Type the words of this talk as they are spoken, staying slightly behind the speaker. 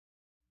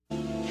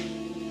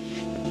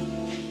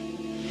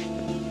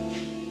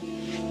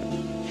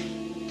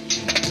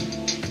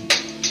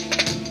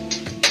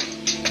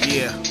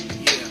Yeah,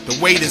 the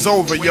wait is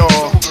over,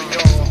 y'all.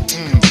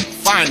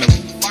 Finally.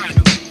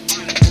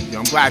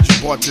 Yo, I'm glad you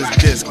bought this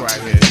disc right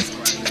here. It's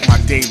my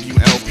debut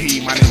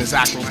LP. My name is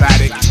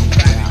Akrobatik.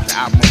 The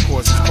album, of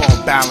course, is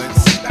called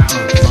Balance.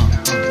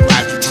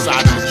 Glad you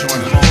decided to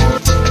join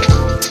along.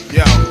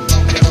 Yo,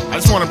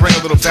 I just want to bring a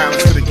little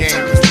balance to the game,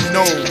 because we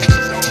know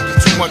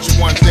too much of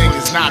one thing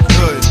is not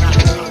good.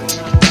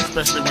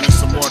 Especially when it's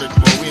some more that,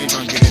 well, we ain't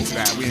gonna get into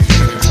that. We ain't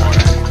gonna get into all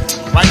that.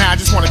 Right now, I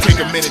just want to take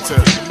a minute to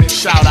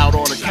shout out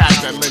all the cats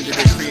that lended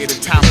their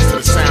creative talents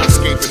to the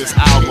soundscape of this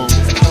album,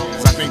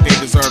 because I think they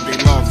deserve their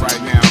love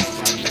right now.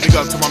 Big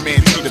up to my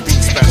man T, the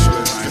beat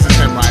specialist. This is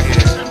him right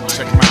here.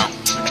 Check him out.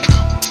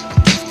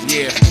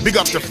 Yeah,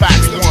 big up to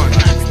Facts One.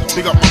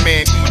 Big up my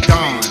man E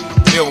Don,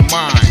 Ill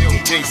Mind,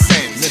 DJ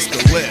Sense, Mr.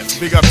 Lift.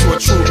 Big up to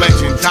a true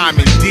legend,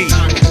 Diamond D.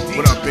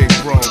 What up, big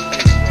bro?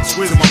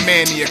 To my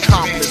man, the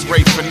accomplice,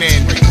 Ray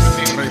Fernandez.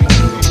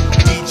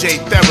 DJ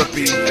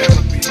Therapy.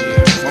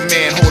 My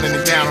man holding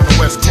it down on the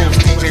West Coast,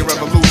 DJ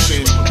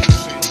Revolution.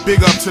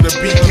 Big up to the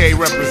BK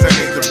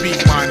representing the beat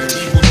miners.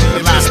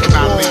 And last but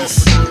not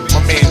least, my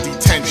man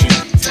Detention.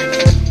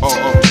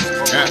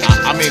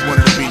 I made one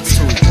of the beats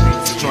too.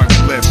 It's a joint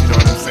lift, you know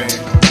what I'm saying?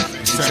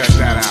 Check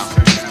that out.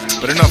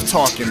 But enough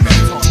talking,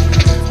 man.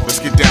 Let's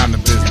get down to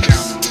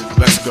business.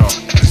 Let's go.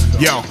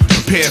 Yo,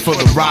 prepare for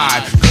the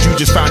ride. You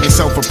just found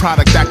yourself a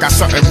product that got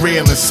something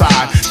real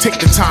inside.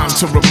 Take the time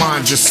to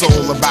remind your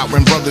soul about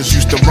when brothers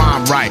used to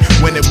rhyme right,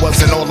 when it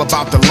wasn't all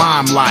about the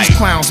limelight. These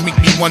clowns make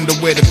me wonder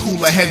where the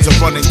cooler heads are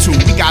running to.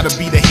 We gotta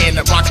be the hand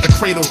that rocks the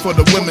cradle for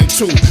the women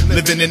too.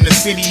 Living in the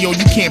city, yo,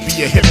 you can't be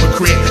a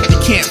hypocrite. You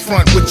can't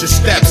front with your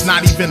steps,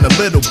 not even a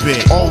little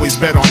bit. Always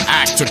bet on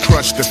act to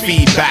crush the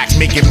feedback.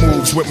 Making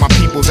moves with my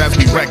peoples as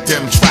we wreck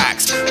them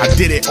tracks. I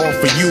did it all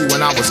for you and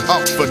I was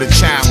up for the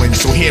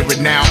challenge. So here and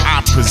now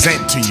I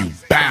present to you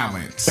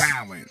balance.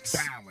 Balance.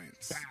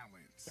 Balance.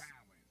 Balance.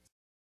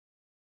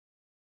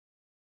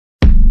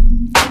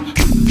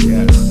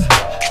 Yes.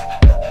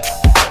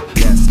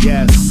 Yes.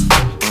 Yes.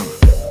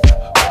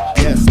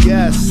 Yes.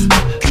 Yes.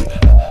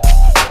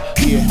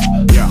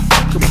 Yeah.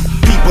 Come on.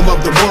 People of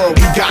the world,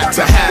 we got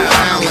to have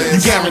balance. You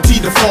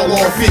guaranteed to fall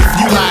off if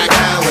you lack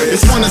balance.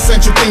 It's one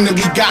essential thing that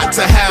we got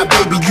to have,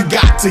 baby. You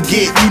got to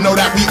get. You know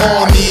that we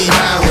all need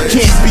balance.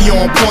 Can't be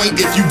on point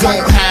if you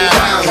don't have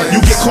balance. You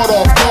get caught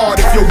off guard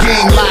if your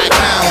game lack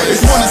balance.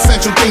 It's one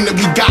essential thing that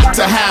we got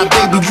to have,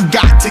 baby. You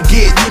got to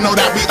get. You know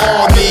that we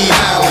all need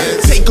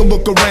balance. Take a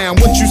look around,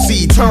 what you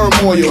see,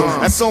 turmoil.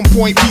 At some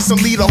point,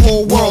 recently the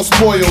whole world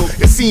spoiled.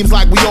 It seems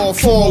like we all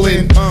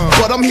falling,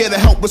 but I'm here to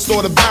help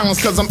restore the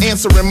balance, cause I'm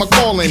answering my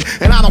calling.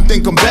 And I don't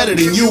think I'm better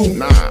than you,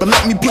 but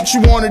let me put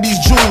you on to these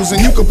jewels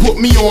and you can put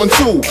me on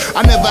too.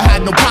 I never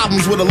had no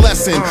problems with a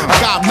lesson. I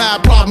got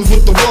mad problems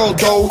with the world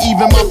though,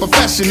 even my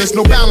profession. There's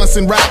no balance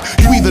in rap.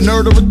 You either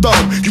nerd or a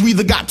thug. You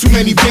either got too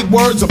many big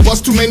words or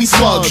bust too many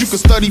slugs. You can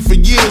study for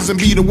years and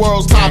be the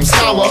world's top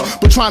scholar,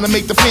 but trying to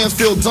make the fans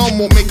feel dumb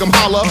won't make them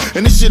holler.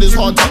 And this shit is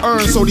hard to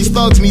earn, so these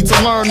thugs need to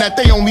learn that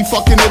they only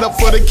fucking it up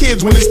for the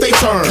kids when it's their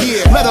turn.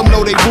 Let them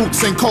know they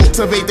roots and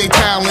cultivate their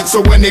talent,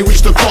 so when they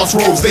reach the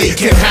crossroads they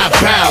can have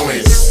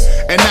balance.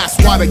 And that's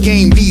why the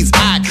game needs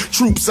act.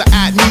 Troops are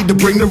at need to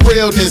bring the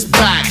realness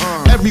back.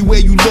 Everywhere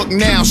you look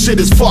now, shit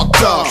is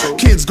fucked up.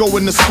 Kids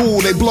going to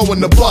school, they blowing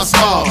the bus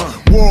up.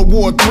 World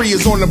War III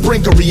is on the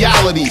brink of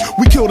reality.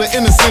 We kill the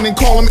innocent and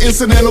call them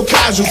incidental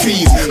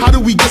casualties. How do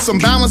we get some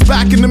balance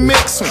back in the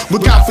mix?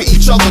 Look out for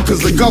each other,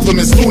 cause the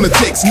government's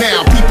lunatics.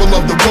 Now, people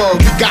of the world,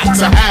 we got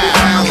to have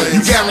balance.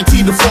 You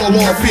guaranteed to fall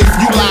off if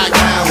you lack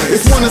balance.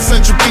 It's one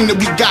essential thing that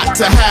we got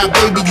to have,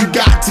 baby. You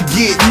got to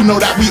get. You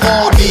know that we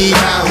all need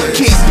balance.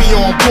 Can't be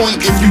on point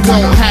if you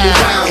don't have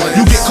balance.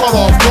 You get caught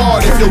off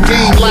guard if your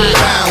game lack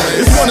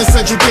balance. It's one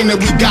essential thing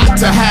that we got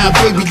to have,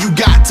 baby. You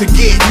got to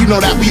get. You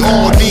know that we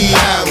all need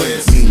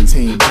balance.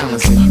 Maintain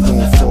balance and you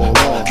won't fall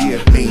off.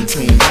 Yeah,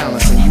 maintain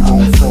balance and you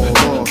won't fall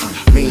off.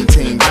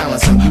 Maintain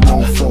balance and you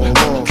won't fall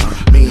off.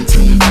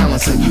 Maintain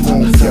balance and you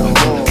won't fall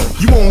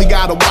off. You only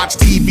gotta watch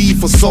TV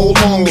for so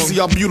long to see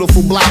our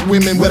beautiful black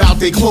women without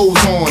their clothes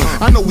on.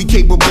 I know we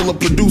capable of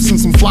producing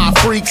some fly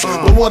freaks,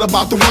 but what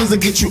about the ones that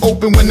get you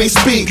open when they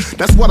speak?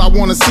 That's what I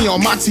wanna see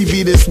on my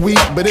TV this week,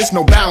 but it's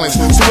no balance.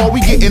 So all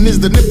we getting is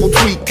the nipple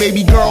tweak.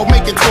 Baby girl,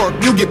 make it twerk,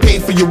 you get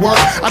paid for your work.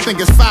 I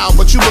think it's foul,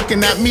 but you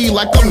looking at me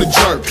like I'm the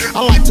jerk.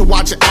 I like to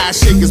watch your ass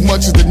shake as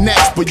much as the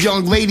next, but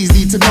young ladies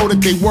need to know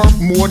that they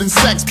worth more than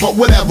sex. But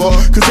whatever,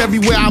 cause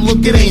everywhere I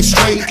look it ain't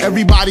straight.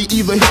 Everybody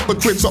either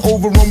hypocrites or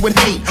overrun with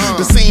hate.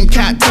 The same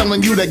cat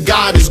telling you that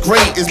God is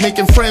great is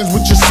making friends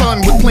with your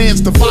son with plans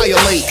to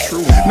violate.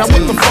 Now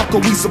what the fuck are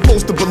we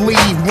supposed to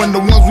believe when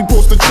the ones we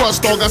supposed to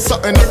trust all got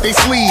something up their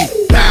sleeve?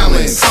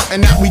 Balance,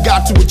 something that we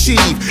got to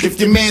achieve. If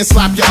your man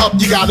slap you up,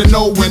 you gotta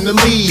know when to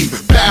leave.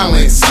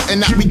 Balance, something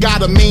that we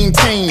gotta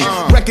maintain.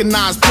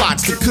 Recognize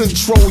plots to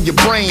control your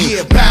brain.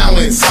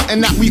 Balance,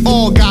 something that we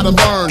all gotta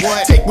learn.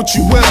 Take what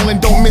you will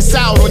and don't miss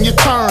out on your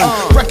turn.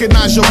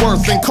 Recognize your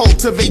worth and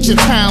cultivate your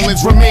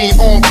talents. Remain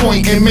on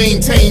point and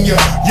maintain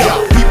your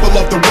people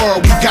of the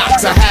world, we got got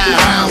to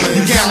have balance.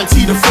 You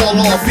guaranteed to fall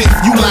off if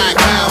you lack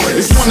balance.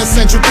 It's one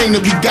essential thing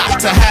that we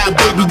got to have,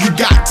 baby, you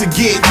got to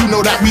get. You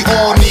know that we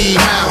all need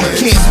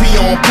balance. Can't be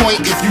on point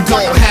if you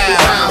don't have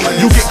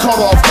balance. You get caught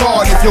off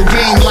guard if your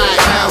game lack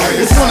balance.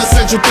 It's one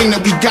essential thing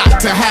that we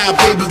got to have,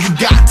 baby, you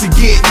got to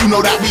get. You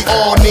know that we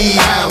all need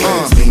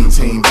balance.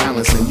 Maintain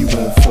balance and you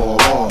won't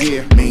fall off.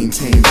 Yeah.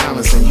 Maintain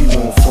balance and you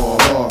won't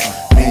fall off.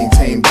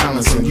 Maintain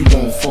balance and you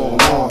won't fall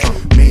off.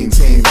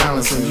 Maintain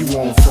balance and you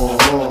won't fall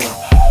off.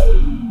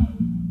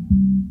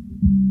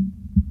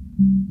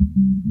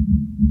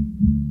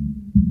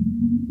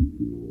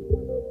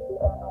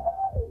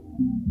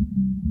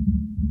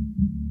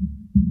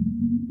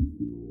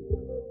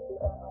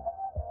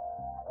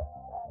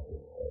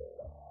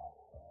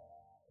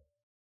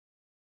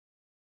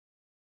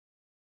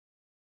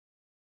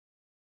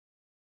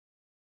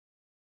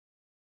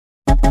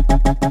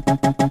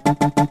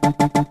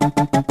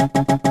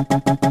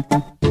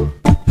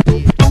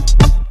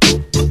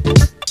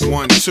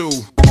 One, two.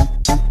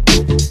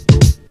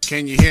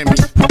 Can you hear me?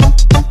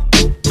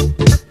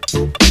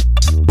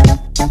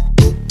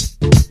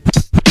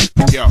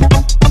 Yo.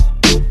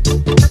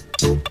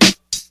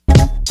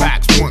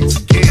 Back once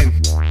again.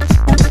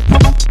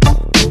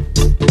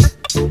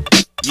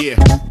 Yeah.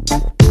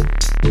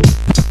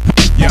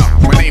 Yo,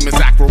 my name is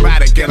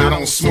Akrobatik and I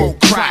don't smoke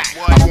crack.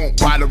 I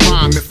won't write a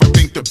rhyme if I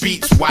think the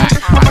beat's whack.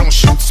 I don't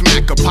shoot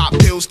smack or pop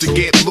pills to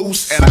get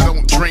loose, and I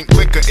don't drink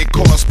liquor, it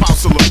causes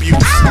spousal abuse.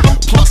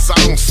 Plus I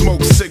don't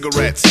smoke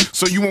cigarettes,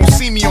 so you won't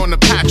see me on the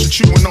patch or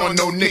chewing on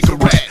no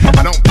Nicorette.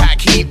 I don't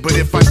pack heat, but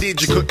if I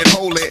did you couldn't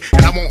hold it.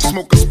 And I won't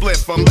smoke a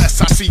spliff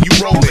unless I see you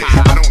roll it.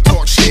 I don't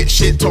talk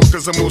shit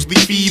talkers are mostly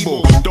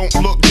feeble. Don't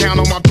look down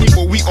on my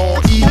people, we all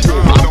evil.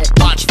 I don't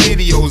watch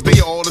videos,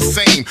 they all the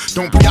same.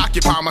 Don't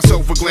preoccupy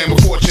myself with glamour,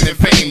 fortune and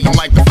fame. Don't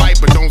like to fight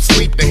but don't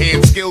sleep, the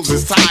hand skills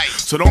is tight.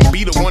 So don't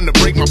be the one to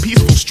break my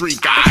peaceful streak,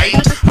 I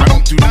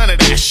don't do none of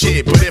that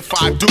shit, but if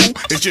I do,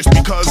 it's just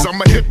because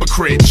I'm a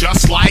hypocrite,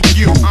 just like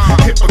you.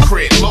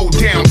 Hypocrite, low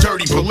down,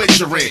 dirty,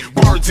 belligerent.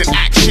 Words and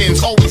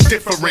actions always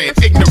different,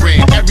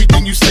 ignorant.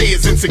 Everything you say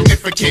is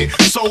insignificant.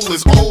 Soul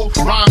is old,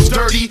 rhymes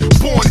dirty,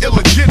 born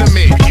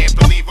illegitimate. Can't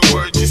believe a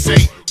word you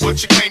say.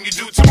 What you claim you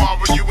do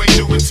tomorrow, you ain't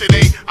doing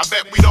today. I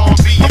bet we'd all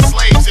be your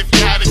slaves if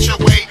you had it your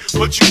way,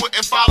 but you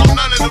wouldn't follow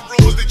none of the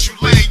rules that you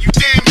lay. You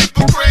damn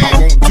hypocrite. I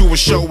won't do a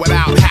show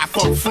without half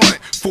up front.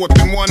 Fourth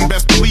and one,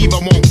 best believe I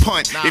won't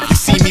punt. If you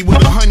see me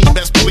with a honey,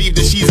 best believe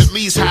that she's at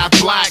least half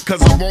black.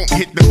 Cause I won't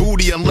hit the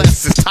booty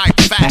unless it's tight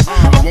fat.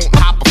 I won't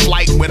hop a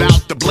flight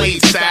without the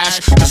blade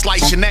stash. Just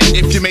like Jeanette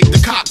if you make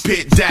the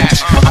cockpit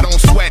dash. I don't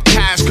sweat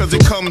cash cause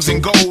it comes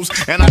and goes,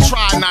 and I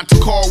try not to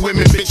call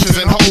women bitches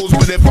and hoes.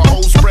 But if a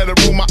hoe spread a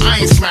rumor, I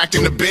ain't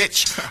smacking the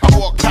bitch. I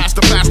walk past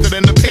her faster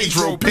than the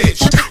Pedro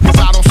pitch. Cause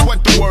I don't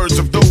sweat the words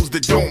of those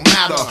that don't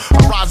matter. I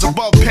rise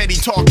above petty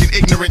talking,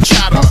 ignorant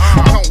chatter.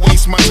 I don't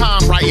waste my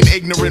time writing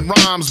ignorant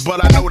rhymes,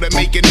 but I know that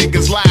making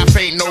niggas laugh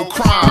ain't no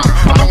crime.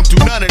 I don't do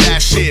none of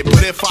that shit,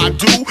 but if I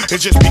do,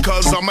 it's just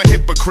because I'm a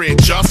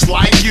hypocrite, just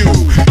like you.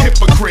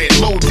 Hypocrite,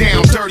 low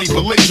down, dirty,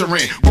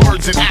 belligerent.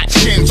 Words and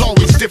actions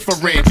always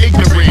different,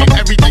 ignorant.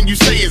 Everything you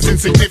say is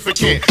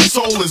insignificant.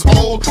 Soul is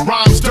old,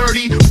 rhymes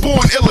dirty,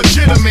 born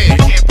illegitimate.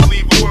 Can't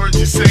believe a word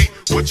you say.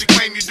 What you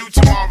claim you do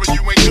tomorrow,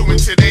 you ain't doing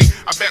today.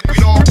 I bet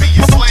we'd all be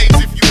your slaves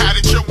if you had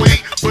it your way,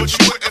 but you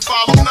wouldn't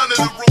follow none of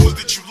the rules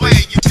that you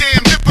lay. You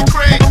damn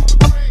hypocrite.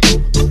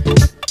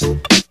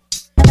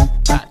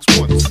 That's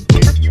once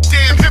again, you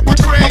damn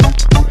hypocrite.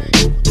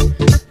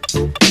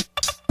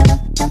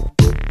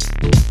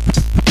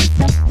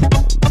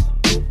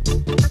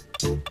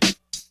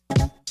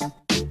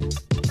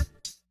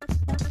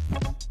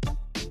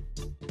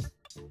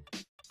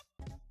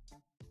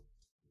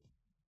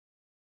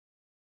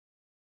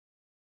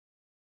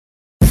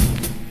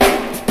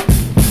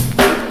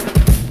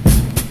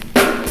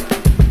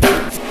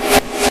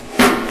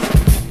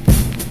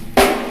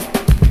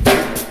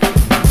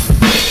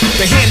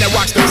 The hand that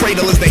rocks the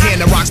cradle is the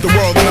hand that rocks the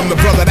world, and I'm the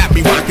brother that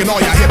be rocking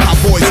all y'all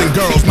hip-hop boys and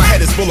girls. My head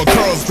is full of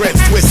curls,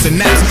 dreads, twists, and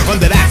naps.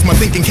 Under that's my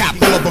thinking cap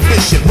full of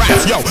efficient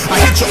raps. Yo, I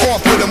hit you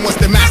off with them once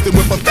they're mastered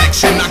with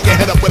perfection. Knock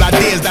your head up with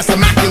ideas, that's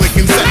immaculate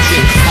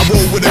conception. I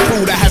roll with a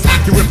crew that has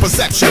accurate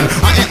perception.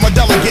 I amp my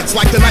delegates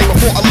like the night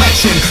before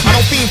election. I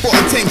don't fiend for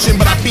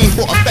attention, but I fiend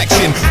for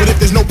affection. But if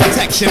there's no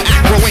protection,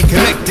 Acro ain't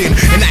connecting.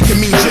 And that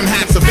can mean gym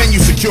hats or venue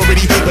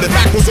security. But if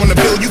Acro's on the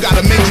bill, you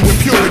gotta menu with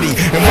purity.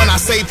 And when I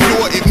say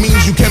pure, it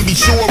means you can be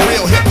sure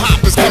real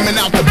hip-hop is coming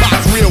out the box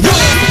real raw.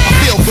 I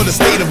feel for the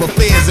state of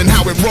affairs and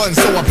how it runs,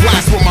 so I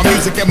blast with my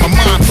music and my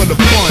mind for the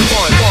fun.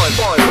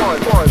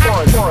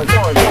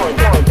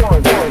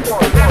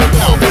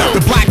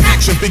 The black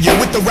action figure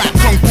with the rap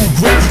kung fu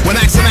grip. When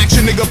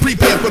action, nigga,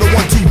 prepare for the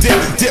 1-2 dip.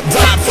 Dip,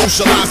 dive,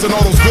 socializing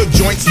all those good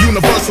joints.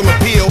 Universal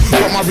appeal,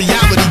 but my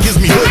reality gives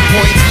me hood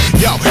points.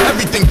 Yo,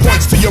 everything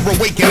points to your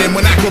awakening.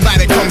 When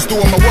Akrobatik comes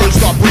through and my words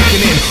start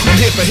breaking in. I'm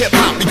here for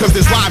hip-hop because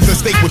there's lives at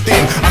stake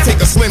within. I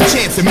take a slim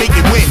chance and make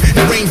it win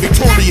and reign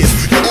victorious.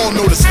 You all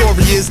know the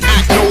story is,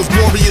 act knows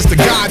glorious to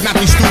God, not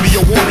these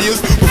studio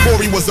warriors. Before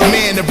he was a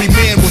man, every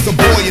man was a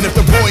boy. And if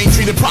the boy ain't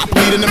treated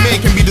properly, then the man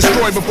can be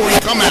destroyed before he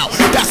come out.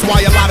 That's why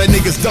a lot of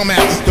niggas dumb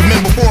out. The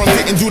men before him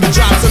didn't do the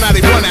job, so now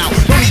they run out.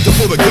 No need to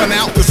pull the gun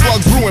out, the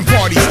slugs ruin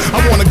parties. I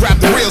wanna grab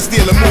the real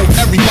steel and move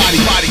everybody.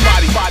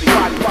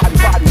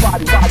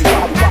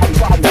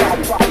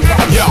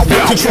 Yo,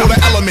 control the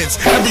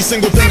elements. Every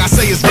single thing I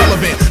say is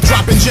relevant.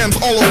 Dropping gems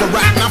all over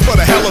rap, not for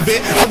the hell of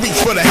it. I reach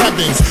for the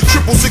heavens.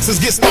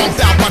 666s get stomped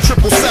out by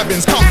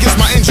 777s. Conk gets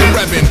my engine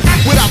revving.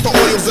 Without the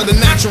oils of the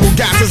natural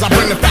gases, I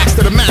bring the facts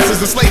to the masses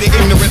and slay the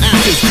ignorant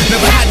asses.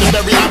 Never had to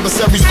bury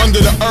adversaries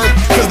under the earth,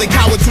 cause they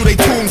cowered to their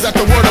tombs at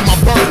the word of my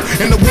birth.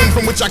 And the womb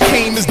from which I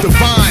came is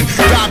divine.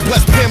 God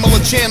bless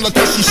Pamela Chandler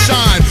cause she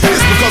shine.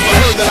 It's because of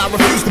her that I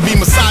refuse to be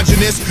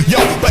misogynist.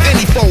 Yo, but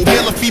any foe,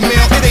 male or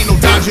female, it ain't no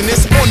dodging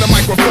this. On the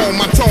microphone,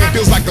 my tone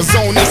feels like a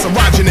zone that's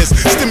erogenous,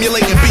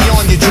 stimulating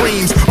beyond your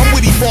dreams. I'm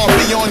witty far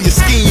beyond your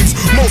schemes.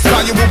 Most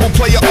valuable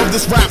player of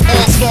this rap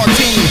all-star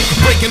team,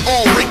 breaking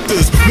all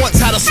Richters. Once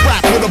had a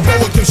scrap with a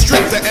boa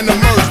constrictor and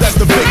emerged as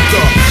the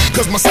victor.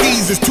 Cause my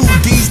skis is 2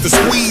 D's to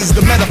squeeze.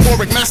 The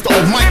metaphoric master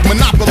of mic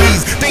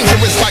monopolies.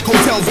 Dangerous like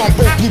hotels on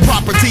both blue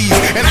properties.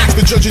 And ask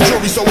the judge and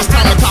jury, so it's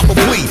time to cop a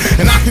plea.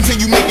 And I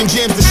continue making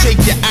gems to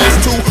shake your ass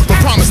too. But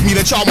promise me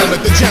that y'all won't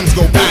let the gems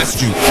go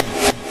past you.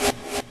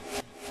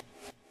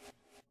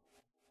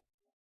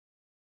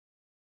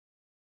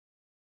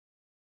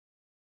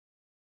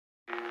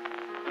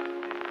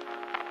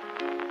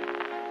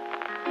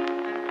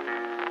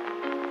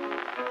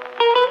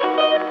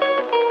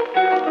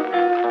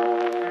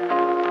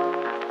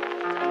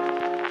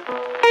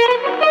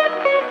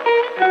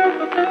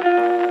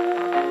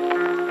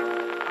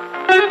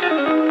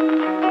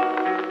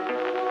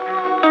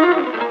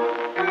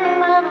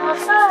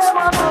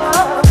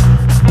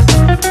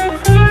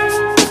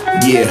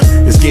 Yeah,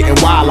 it's getting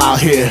wild out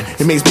here.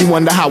 It makes me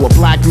wonder how a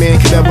black man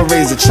could ever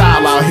raise a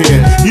child out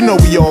here. You know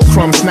we all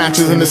crumb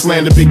snatchers in this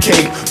land of big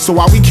cake. So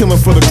why we killing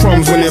for the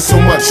crumbs when there's so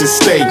much at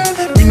stake?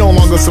 We no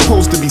longer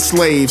supposed to be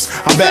slaves.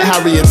 I bet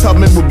Harriet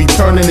Tubman would be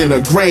turning in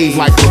a grave.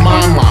 Like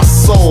remind my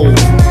soul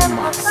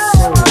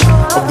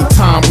of the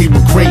time we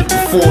were great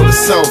before the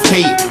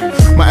self-hate.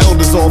 My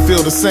elders all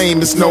feel the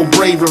same, it's no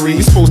bravery.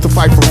 You're supposed to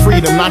fight for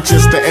freedom, not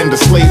just the end of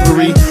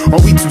slavery. Are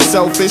we too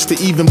selfish to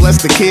even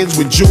bless the kids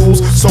with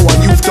jewels, so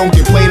our youth don't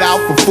get played out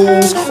for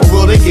fools? Or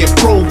will they get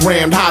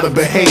programmed how to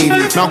behave?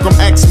 Malcolm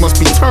X must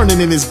be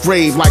turning in his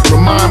grave. Like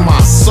remind my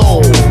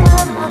soul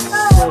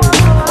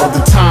of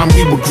the time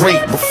we were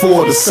great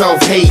before the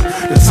self-hate.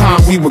 The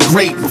time we were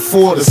great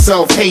before the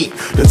self-hate.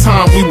 The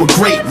time we were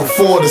great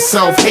before the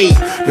self-hate.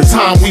 The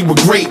time we were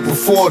great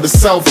before the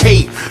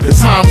self-hate. The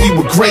time we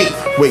were great.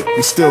 Wait,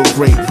 we still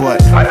great,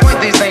 but I point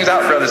these things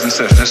out, brothers and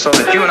sisters, so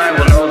that you and I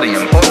will know the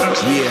importance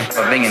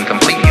of being in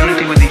complete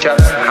unity with each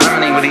other,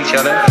 harmony with each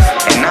other,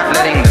 and not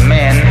letting the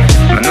man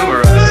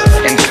maneuver us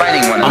into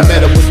fighting one another. I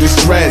met him with this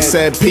dread,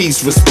 said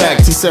peace,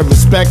 respect. He said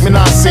respect, man,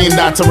 I seen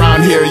that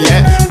around here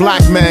yet.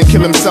 Black man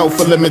kill himself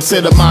for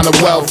limited amount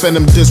of wealth, and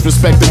him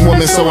disrespecting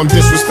women, so him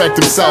disrespect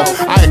himself.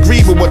 I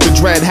agree with what the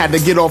dread had to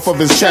get off of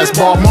his chest.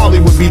 Bob Marley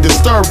would be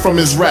disturbed from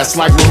his rest.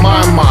 Like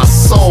remind my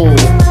soul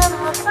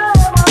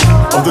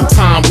of the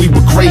time we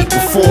were great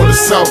before the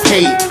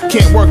self-hate.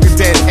 Can't work a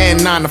dead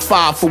end 9 to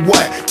 5 for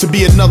what? To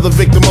be another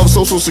victim of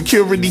social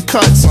security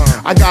cuts?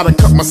 I gotta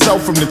cut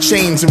myself from the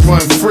chains and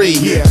run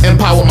free.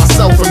 Empower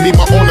myself and be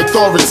my own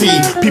authority.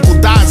 People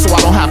died so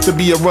I don't have to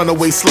be a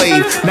runaway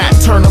slave. Nat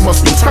Turner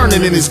must be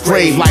turning in his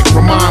grave. Like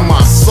remind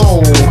my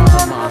soul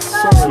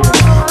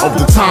of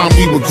the time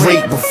we were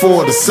great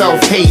before the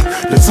self-hate.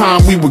 The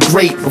time we were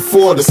great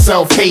before the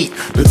self-hate.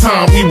 The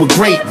time we were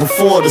great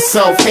before the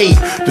self-hate.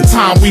 The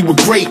time we were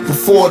great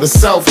before the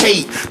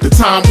self-hate. The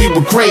time we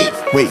were great.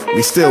 Wait,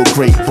 we still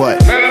great,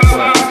 but let us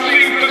now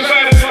seek to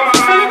satisfy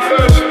our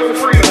thirst for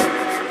freedom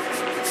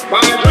by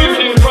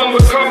drinking from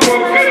the cup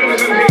of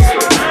bitterness and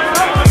hatred.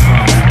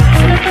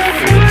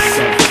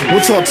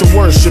 we're taught to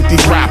worship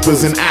these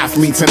rappers and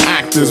athletes and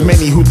actors,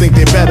 many who think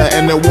they're better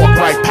and they'll walk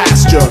right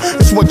past you.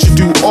 It's what you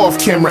do off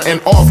camera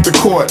and off the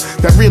court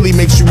that really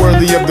makes you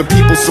worthy of the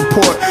people's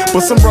support.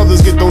 But some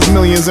brothers get those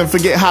millions and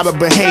forget how to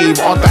behave.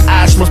 Arthur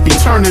Ashe must be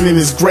turning in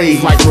his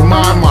grave. Like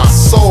remind my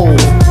soul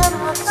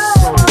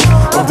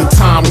of the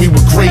time we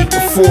were great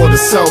before the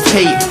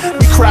self-hate.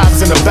 We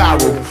crabs in a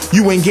barrel,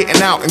 you ain't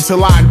getting out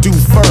until I do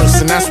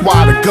first, and that's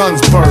why the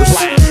guns burst.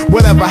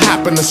 Whatever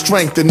happened to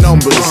strength in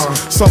numbers?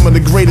 Some of the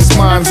greatest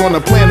minds on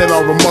the planet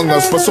are among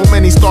us, but so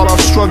many start off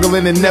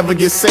struggling and never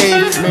get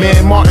saved.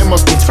 Man, Martin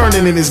must be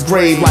turning in his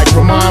grave. Like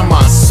remind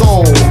my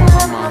soul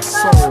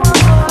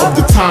of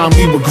the time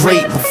we were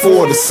great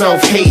before the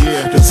self-hate.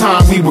 The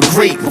time we were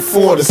great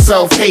before the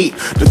self-hate.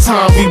 The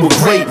time we were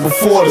great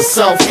before the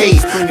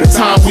self-hate. The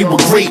time we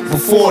were great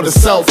before the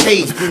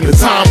self-hate. The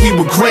time we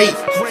were great.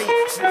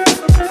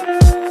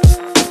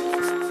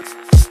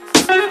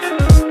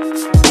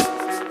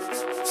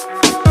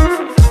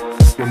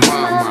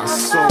 Remind my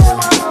soul,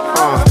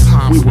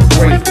 we were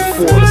great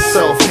before the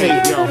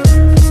self-hate, yo.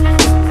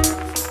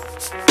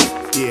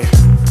 Yeah.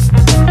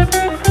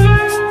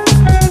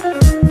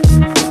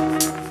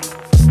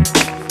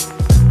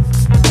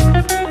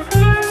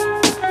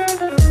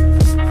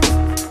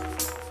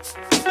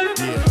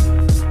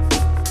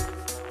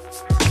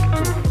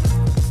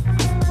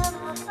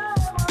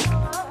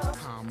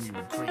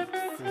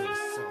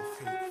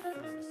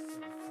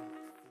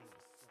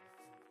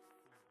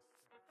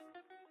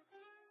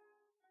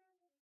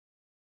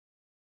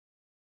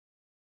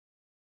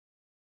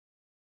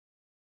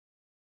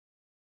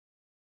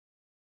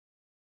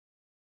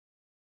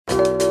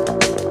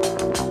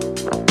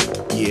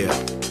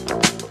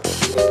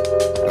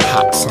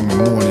 hot summer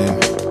morning.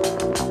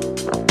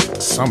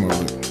 Summer,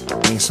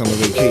 ain't summer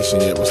vacation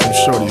yet, but some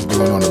shorties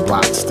doing on the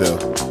block still.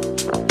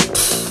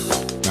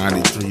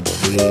 93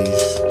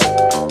 degrees.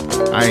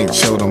 I ain't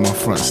chilled on my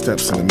front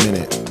steps in a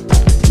minute.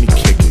 Let me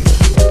kick it.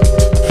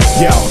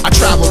 Yo, I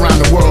travel around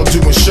the world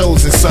doing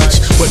shows and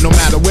such, but no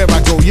matter where I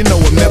go, you know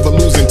I'm never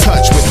losing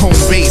touch with home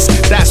base.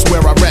 That's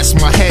where I rest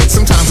my head.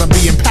 Sometimes I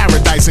be in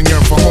paradise and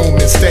yearn for home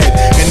instead.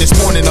 And this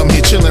morning I'm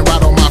here chilling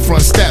right on my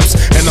front steps,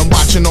 and I'm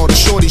watching all the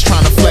shorties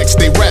trying to flex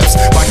they reps.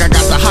 Like I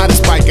got the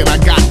hottest bike and I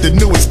got the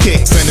newest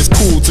kicks, and it's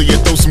cool till you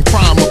throw some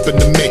crime up in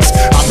the mix.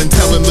 I've been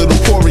telling little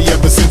Corey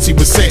ever since he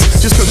was 6,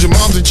 just cause your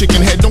mom's a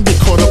chicken head, don't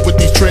get caught up with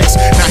these tricks.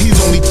 Now he's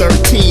only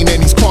 13 and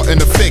he's caught in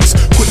a fix,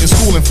 quitting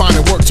school and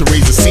finding work to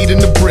raise a seed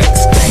in the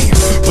bricks. Damn,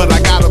 but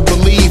I gotta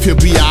believe he'll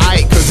be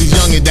alright, cause he's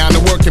young and down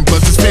to work and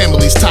plus his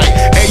family's tight.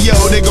 Hey yo,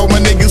 they go my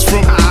niggas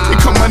from, they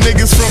come my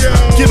niggas from.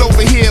 Get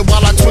over here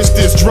while I twist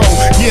this dro.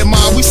 Yeah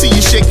mom, we see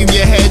you shaking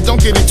your head, don't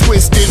get it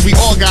twisted. We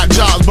all got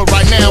jobs, but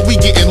right now we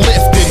getting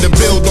lifted to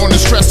build on the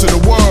stress of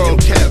the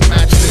world.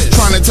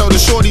 Trying to tell the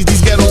shorties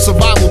these ghetto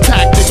survival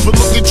tactics, but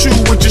look at you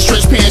with your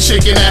stretch pants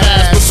shaking that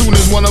ass. But soon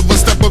as one of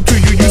us step up to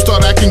you, you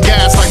start acting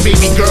gas like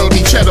baby girl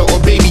need cheddar or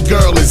baby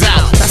girl is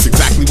out. That's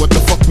exactly what the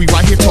fuck we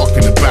right here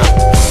talking about.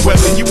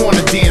 Whether you on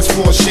the dance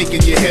floor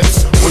shaking your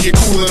hips, or you're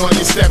cooling on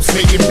your steps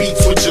making beats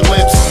with your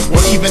lips,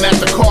 or even at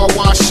the car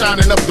wash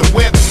shining up the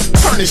whip,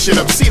 turn this shit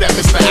up, see that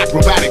Mr.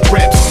 Akrobatik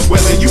rips.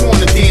 Whether you on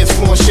the dance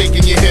floor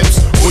shaking your hips,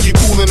 or you're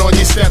cooling on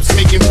your steps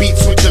making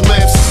beats with your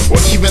lips,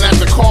 or even at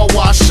the car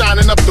wash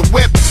shining up the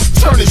whip,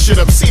 turn this shit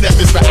up, see that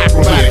Mr.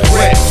 Akrobatik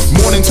rips.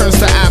 Morning turns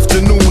to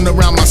afternoon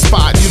around my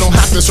spot. You don't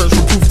have to search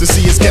for proof to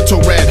see it's ghetto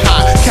red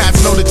hot.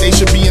 Cats know that they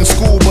should be in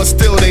school, but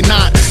still they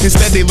not.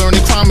 Instead they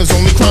learning crime is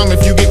only crime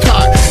if you get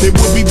caught. It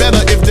would be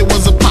better if there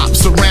was a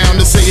pops around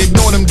to say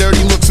ignore them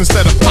dirty looks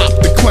instead of pop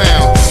the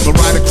clown. But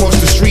right across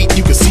the street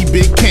you can see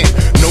Big Kent,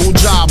 no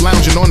job,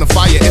 lounging on the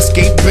fire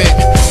escape vent.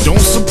 Don't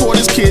support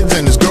his kids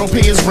and his girl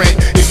pay his rent.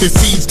 If his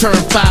seeds turn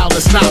foul,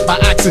 it's not by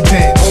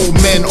accident. Old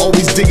men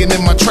always digging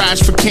in my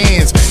trash for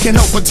cans. Can't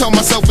help but tell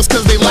myself it's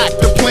cause they lack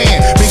the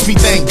plan. Makes me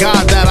thank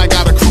God that I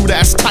got a crew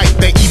that's tight,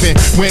 that even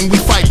when we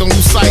fight don't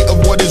lose sight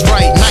of what is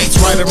right. Nights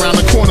right around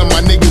the corner,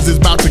 my niggas is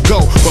about to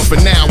go, but for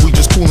now we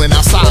just cooling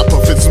outside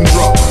puffing some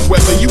dro.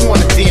 Whether you on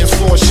the dance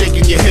floor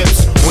shaking your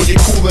hips, or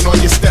you're cooling on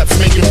your steps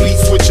making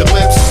beats with your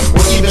lips,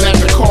 or even at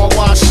the car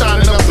wash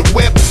shining up the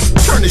whip,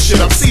 turn this shit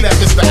up, see that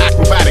Mr.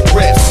 Akrobatik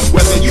rips.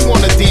 Whether you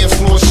on the dance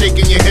floor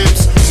shaking your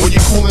hips, or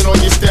you're cooling on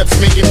your steps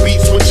making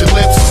beats with your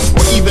lips,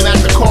 or even at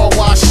the car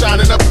wash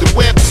shining up the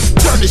whip,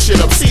 turn this shit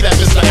up, see that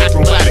Mr.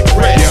 Akrobatik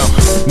rips.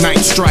 Yo,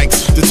 night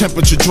strikes, the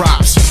temperature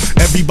drops,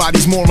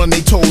 everybody's more on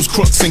their toes,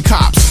 crooks and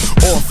cops.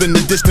 Off in the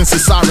distance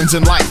is sirens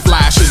and light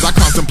flashes. I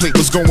contemplate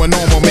what's going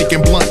on while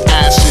making blunt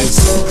ashes.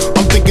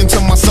 I'm thinking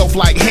to myself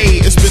like, hey,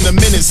 it's been a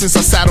minute since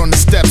I sat on the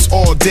steps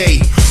all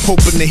day,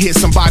 hoping to hear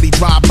somebody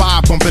drive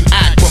by, bump and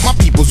act, but my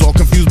people's all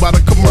confused by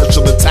the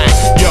commercial attack.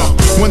 Yo,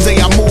 one day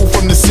I moved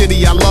from the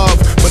city I love,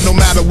 but no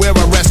matter where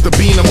I rest the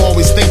bean, I'm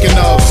always thinking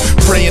of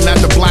praying that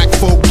the black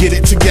folk get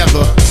it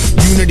together.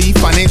 Unity,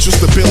 financial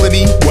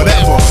stability,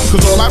 whatever.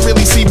 Cause all I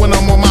really see when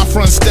I'm on my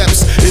front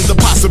steps is the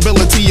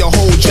possibility a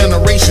whole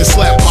generation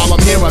slept. While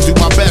I'm here I do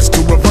my best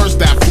to reverse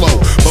that flow,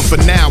 but for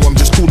now I'm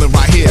just cooling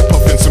right here,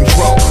 puffing some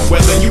dro.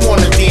 Whether you on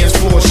the dance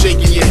floor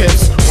shaking your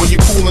hips, or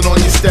you're cooling on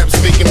your steps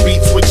making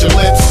beats with your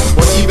lips,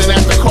 or even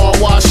at the car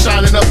wash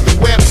shining up the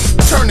whip,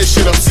 turn this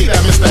shit up, see that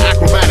Mr.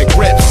 Akrobatik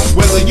rips.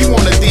 Whether you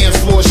on the dance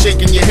floor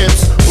shaking your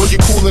hips, or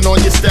you're cooling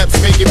on your steps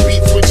making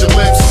beats with your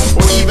lips,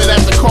 or even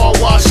at the car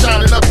wash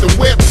shining up the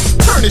whip,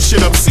 turn this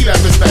shit up, see that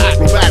Mr.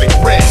 Akrobatik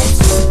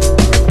rips.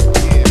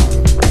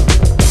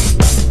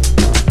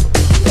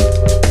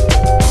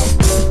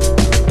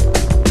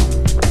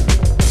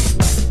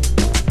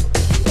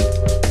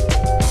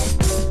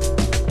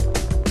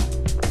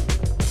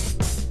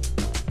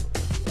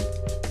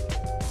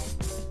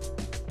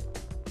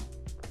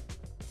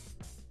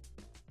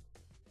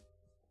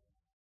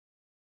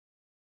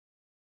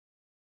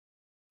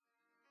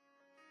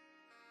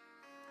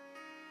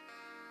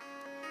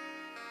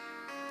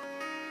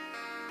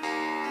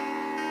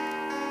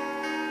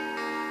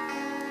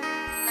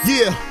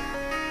 Yeah,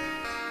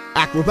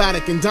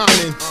 Akrobatik and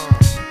Diamond,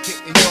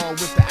 hitting y'all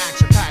with the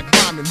action-packed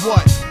rhyming.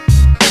 What?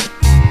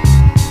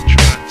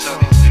 Trying to tell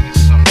these niggas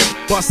something,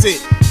 man. Bust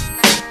it.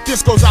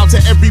 This goes out to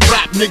every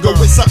rap nigga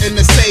with something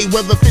to say,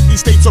 whether 50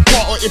 states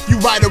apart or if you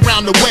ride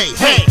around the way.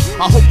 Hey,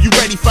 I hope you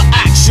ready for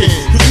action,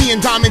 cause me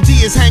and Diamond D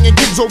is hanging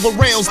kids over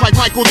rails like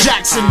Michael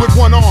Jackson with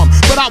one arm,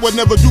 but I would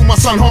never do my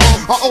son harm.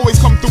 I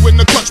always come through in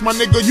the clutch, my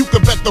nigga, you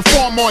could bet the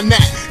farm on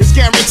that. It's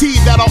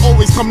guaranteed that I'll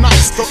always come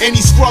nice. So any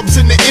scrubs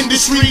in the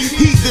industry,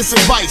 heed this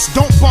advice.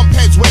 Don't bump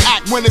heads with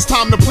act when it's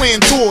time to plan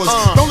tours.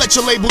 Don't let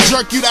your label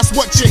jerk you, that's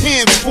what your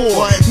hands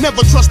for. Never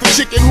trust a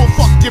chicken who'll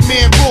fuck your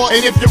man raw,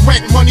 and if your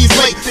rent money's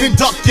late, then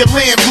duck your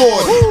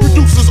landlord.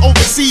 Producers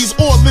overseas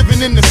or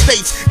living in the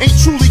States ain't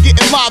truly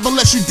getting live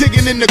unless you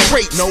digging in the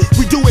crates.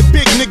 We do it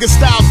big nigga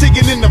style,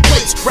 digging in the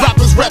plates.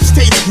 Rappers reps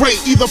taste great,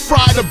 either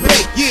fried or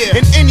baked.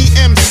 And any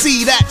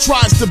MC that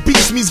tries to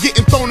beast me's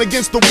getting thrown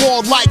against the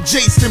wall like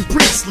Jason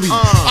Priestley.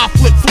 I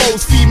flip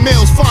flows,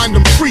 females find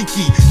them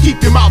freaky.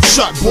 Keep your mouth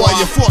shut, boy,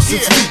 your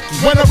faucet's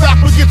leaky. When a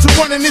rapper gets to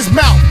running his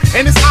mouth,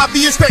 and it's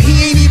obvious that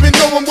he ain't even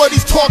knowing what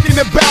he's talking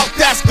about,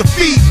 that's the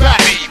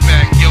feedback.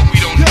 Feedback, yo, we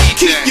don't need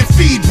Keep that. your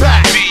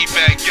feedback.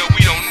 Feedback, yo,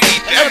 we don't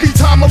need that. Every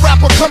time a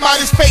rapper come out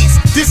his face,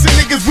 dissing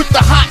niggas with the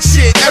hot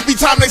shit. Every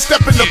time they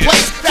step into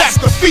place, that's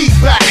the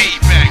feedback.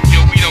 Feedback, yo,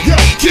 we don't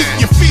need Keep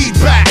that. your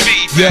feedback.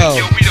 Feedback,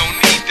 yo, we don't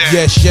need that.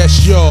 Yes,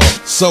 yes, y'all.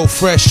 So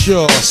fresh,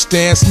 y'all.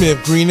 Stan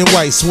Smith, green and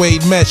white,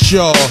 suede mesh,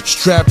 y'all.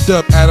 Strapped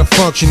up at a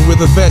function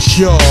with a vest,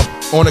 y'all.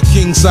 On a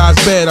king-size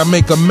bed, I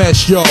make a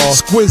mess, y'all.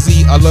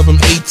 Squizzy, I love him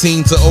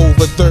 18 to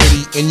over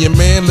 30. And your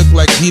man look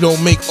like he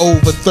don't make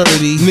over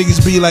 30.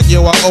 Niggas be like,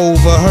 yo, I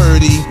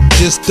overheard he.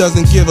 Just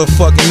doesn't give a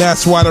fuck, and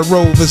that's why the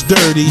Rover's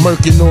dirty.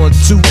 Merkin on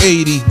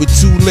 280 with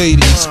two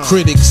ladies.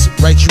 Critics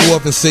write you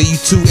up and say you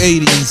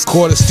 280s.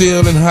 Quarter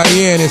steel and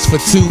Hyannis for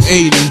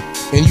 280.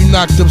 And you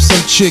knocked up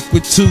some chick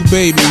with two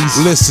babies.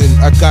 Listen,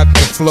 I got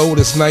the flow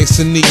that's nice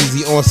and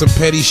easy. On some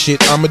petty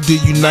shit, I'ma do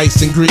you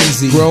nice and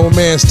greasy. Grown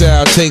man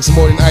style takes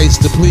more than ice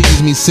to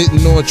please me.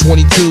 Sitting on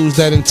 22s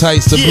that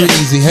entice the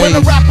breezy. Hey. When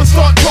a rapper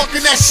start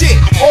talking that shit,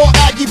 all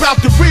aggy about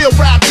the real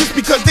rap just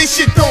because they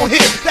shit don't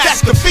hit,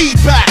 that's the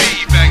feedback.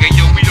 Feedback, and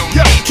yo, we don't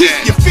need Keep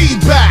that. your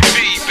feedback.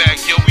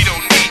 Feedback, yo, we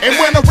don't need And that.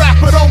 when a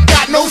rapper don't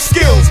got no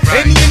skills,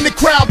 Right. and he in the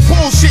crowd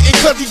bullshitting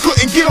cause he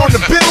couldn't get on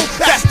the bill,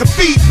 that's the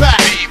feedback.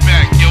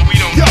 Feedback, yo, we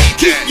don't need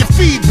Keep that. your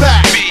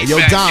feedback. Feedback,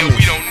 yo,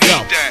 we don't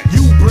need that.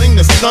 You bring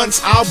the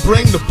stunts, I'll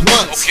bring the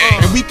blunts.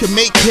 Okay. And we can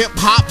make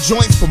hip-hop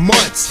joints for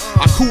months.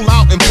 I cool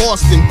out in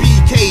Boston,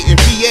 BK, and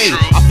VA.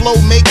 True. I flow,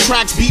 make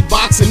tracks,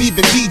 beatbox, and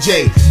even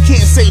DJ.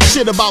 Can't say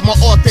shit about my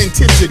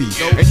authenticity.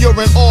 And you're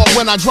in awe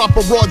when I drop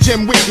a raw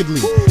gem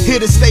wickedly. Here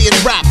to stay and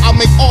rap, I'll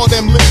make all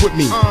them live with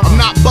me. I'm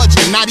not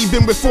budging, not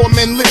even with 4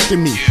 men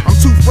lifting me. I'm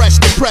too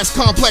fresh to press,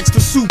 complex to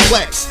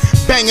suplex.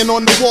 Banging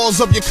on the walls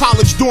of your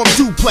college dorm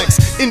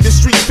duplex.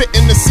 Industry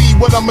fitting to see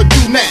what I'ma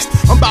do next.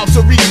 I'm about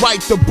to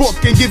rewrite the book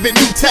and give it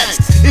new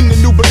text. In the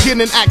new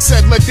beginning act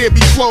said let there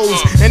be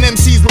flows. And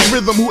MCs with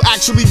rhythm who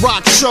actually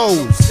rock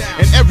shows.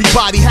 And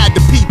everybody had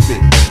to peep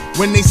it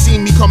when they see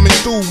me coming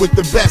through with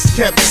the best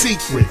kept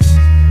secret.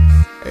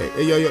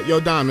 Hey, yo,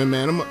 Diamond,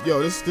 man.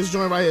 This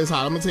joint right here is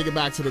hot. I'm gonna take it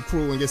back to the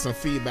crew and get some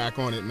feedback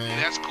on it, man.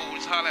 Yeah, that's cool.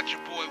 Just holler at your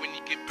boy when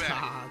you get back.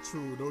 Ah,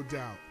 true, no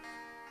doubt.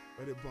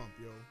 Let it bump,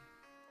 yo.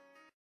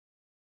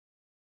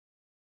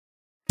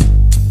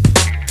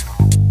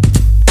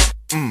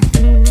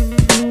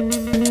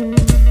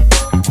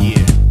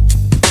 Yeah.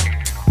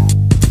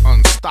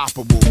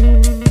 Unstoppable.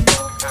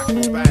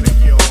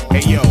 Akrobatik, yo.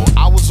 Hey, yo,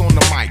 I was on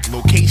the mic.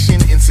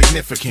 Location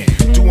insignificant.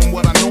 Doing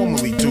what I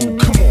normally do.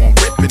 Come on,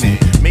 ripping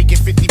it. Making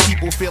 50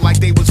 people feel like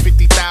they was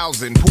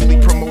 50,000.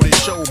 Poorly promoted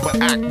show, but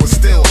act was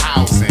still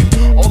housing.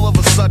 All of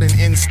a sudden,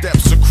 in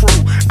steps a crew.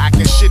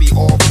 Acting shitty,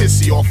 all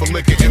pissy off of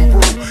liquor and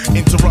brew.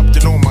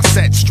 Interrupted on my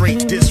set,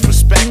 straight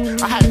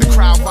disrespect. I had the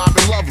crowd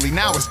vibing lovely,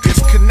 now it's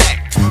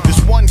disconnect. This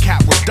one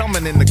cat was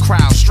dumbing in the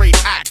crowd, straight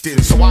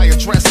acting. So I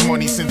addressed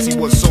money since he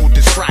was so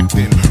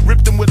distracting.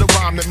 Ripped him with a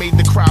rhyme that made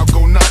the crowd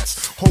go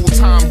nuts. Whole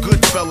time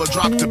good fella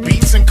dropped the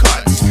beats and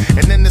cuts.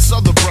 And then this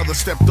other brother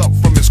stepped up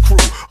from his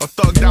crew. A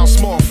thugged out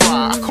small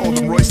fry, I called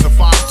him Royce the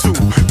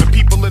 5'2". The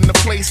people in the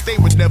place, they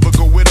would never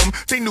go with him.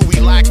 They knew he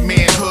lacked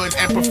manhood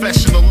and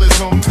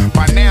professionalism.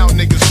 By now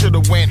niggas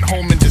should've went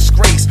home in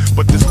disgrace.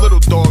 But this little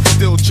dog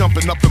still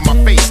jumping up in my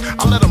face.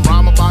 I let him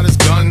rhyme about his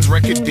guns,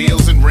 record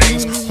deals and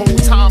rings. Whole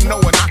time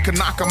knowing I could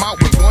knock him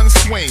out with one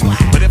swing.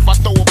 But if I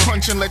throw a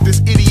punch and let this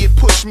idiot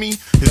push me,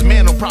 his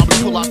man will probably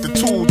pull out the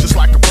tool just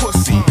like a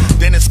pussy.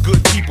 Then it's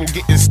good people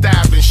getting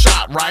stabbed and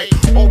shot, right?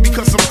 All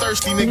because some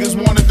thirsty niggas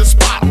wanted the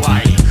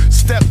spotlight.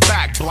 Step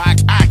back, black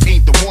act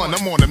ain't the one.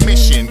 I'm on a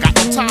mission, got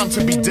no time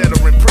to be dead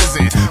or in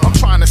prison. I'm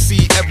trying to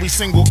see every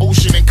single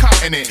ocean and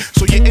continent,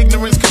 so your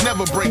ignorance can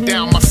never break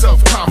down my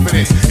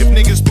self-confidence. If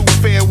niggas do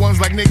fair ones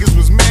like niggas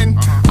was men,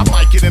 I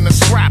might get in a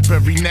scrap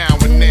every now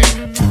and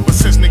then. But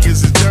since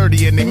niggas is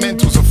dirty and they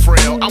mentals are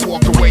frail, I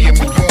walk away and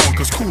move on,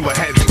 cause cooler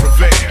heads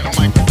prevail. I'm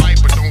like the fight,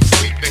 but don't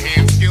sleep, the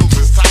hand skills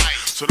is tight.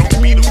 So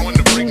don't be the one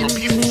to break my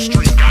peaceful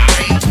streak,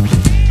 aight?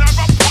 Now if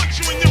I punch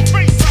you in your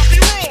face, I'll be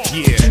wrong.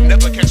 Yeah,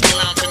 never catch me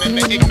lounging in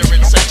the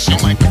ignorant section.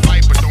 I'm like the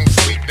fight, but don't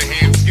sleep, the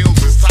hand skills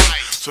is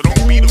tight. So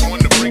don't be the one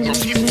to break my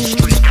peaceful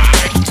streak,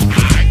 aight?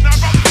 Now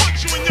if I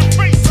punch you in your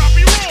face, I'll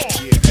be wrong.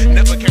 Yeah,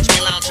 never catch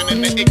me lounging in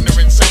the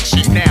ignorant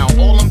section. Now,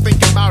 all I'm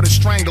thinking about is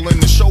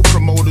strangling the show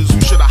promoters who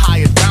should've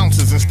hired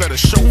bouncers instead of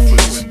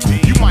chauffeurs.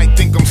 You might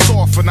think I'm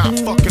soft for not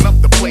fucking up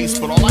the place,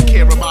 but all I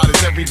care about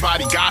is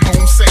everybody got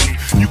home safe.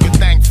 You can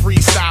thank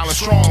Freestyle and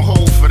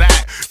Stronghold for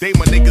that. They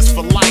my niggas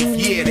for life,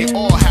 yeah, they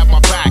all have my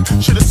back.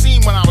 Should've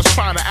seen when I was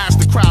trying to ask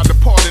the crowd to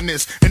pardon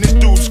this, and this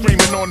dude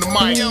screaming on the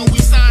mic, yo, we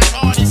signed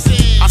artists.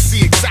 I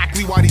see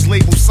exactly why these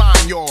labels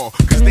sign y'all,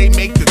 cause they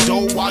make the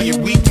dough while your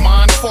weak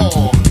mind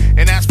fall.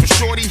 And as for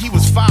Shorty, he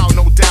was foul,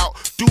 no doubt.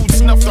 Dude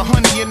snuffed the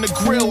honey in the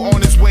grill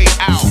on his way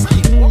out.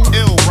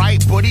 Ill,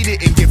 right? But he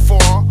didn't get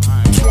far.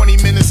 20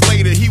 minutes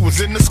later, he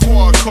was in the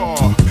squad car.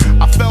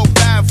 I felt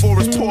bad for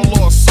his poor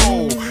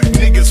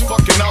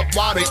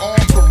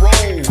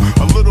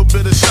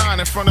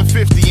front of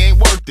 50 ain't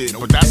worth it.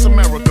 But that's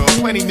America,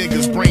 plenty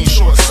niggas brain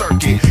short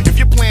circuit. If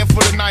your plan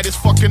for the night is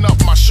fucking up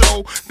my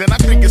show, then I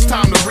think it's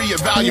time to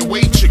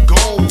reevaluate your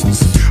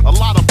goals. A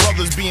lot of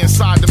brothers be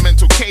inside the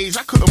mental cage.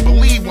 I couldn't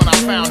believe when I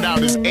found out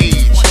his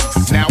age.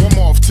 Now I'm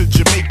off to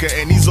Jamaica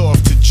and he's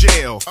off to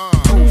jail.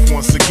 Proof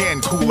once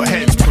again, cooler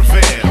heads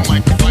prevail. I'm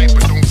like the fight,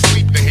 but don't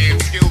sleep, the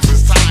hand skills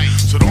is tight.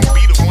 So don't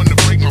be the one to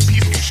break my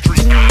peaceful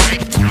streak. Now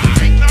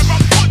if I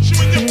punch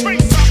you in your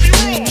face, I'll be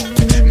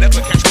wrong.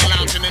 Never catch me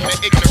lounging in the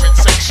ignorant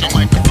section. I'm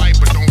like the fight,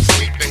 but don't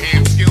sleep, the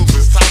hand skills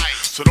is tight.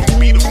 So don't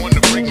be the one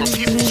to break my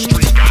peaceful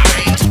streak.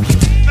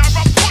 Now if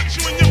I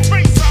punch you in your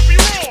face, I'll be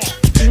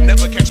wrong.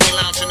 Never catch me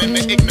lounging in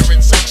the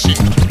ignorant section.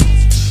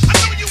 I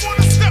know you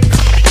wanna step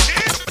to me,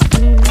 kid.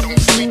 Don't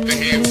sleep, the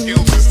hand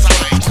skills is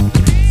tight.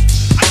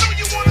 I know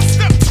you wanna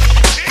step to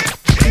me,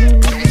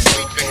 kid. Don't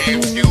sleep, the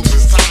hand skills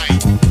is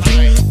tight.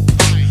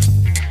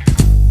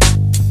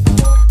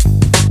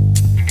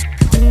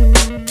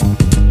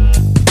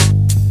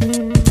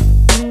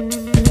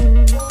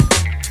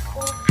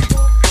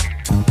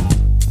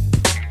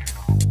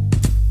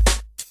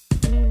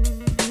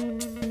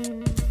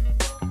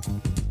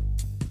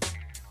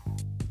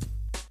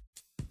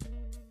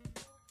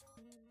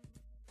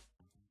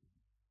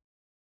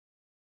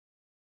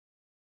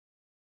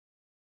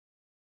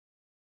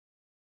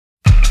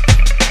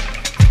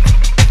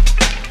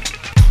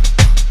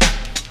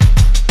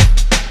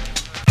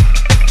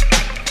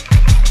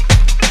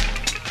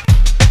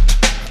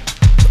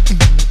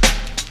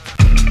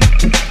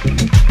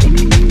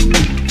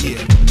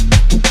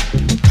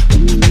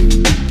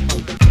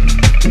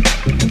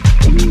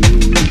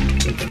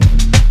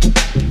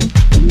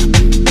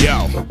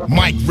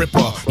 Mic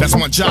ripper, that's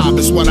my job,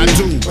 it's what I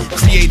do.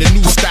 Create a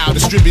new style,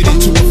 distribute it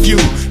to a few.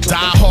 Die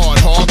hard,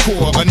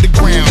 hardcore,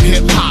 underground,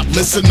 hip-hop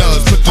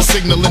listeners. Put the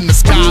signal in the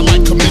sky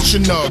like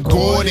Commissioner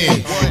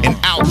Gordon. And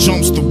out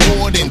jumps the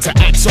warden to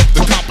axe up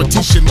the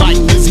competition like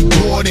Lizzie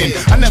Borden.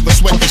 I never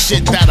sweat the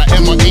shit that I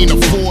am or ain't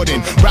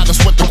affording. Rather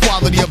sweat the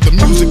quality of the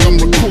music I'm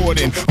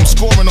recording. I'm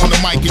scoring on the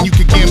mic and you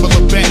can gamble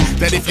a bet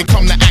that if you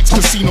come to Axe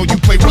Casino, you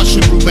play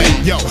Russian roulette.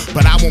 Yo,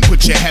 but I won't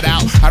put your head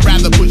out, I'd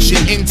rather put you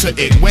into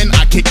it. When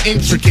I kick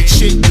intricate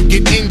shit, you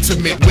get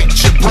intimate with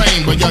your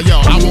brain. But yo,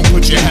 I won't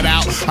put your head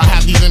out. I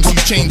have these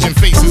MCs changing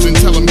faces and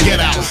tell them get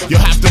out.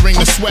 You'll have to wring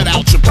the sweat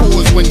out your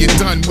pores when you're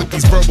done with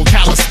these verbal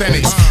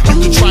calisthenics.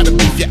 You can try to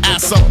beef your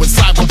ass up with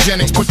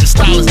cybogenics, but your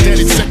style is dead.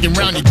 It's second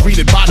round, you're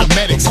greeted by the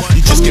medics.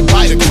 You just get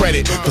by the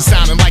credit for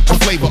sounding like the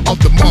flavor of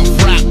the month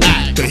rap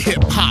act. The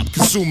hip-hop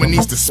consumer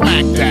needs to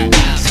smack that.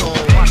 Asshole,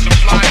 watch some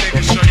fly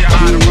niggas show you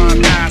how to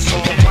run,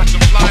 asshole. Watch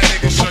some fly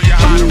niggas show you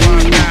how to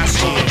run,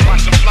 asshole.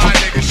 Watch some fly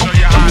niggas show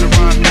you how to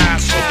run,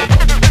 asshole.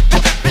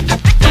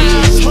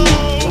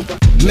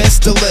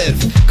 Mr.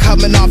 Live,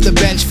 coming off the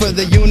bench for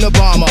the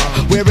Unabomber,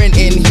 wearing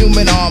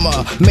inhuman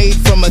armor, made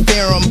from a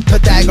theorem,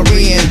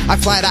 Pythagorean. I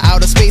fly to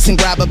outer space and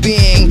grab a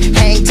being,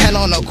 hang 10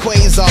 on a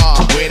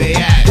quasar. Where they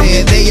at?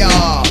 There they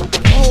are.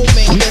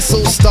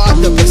 Missiles start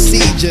the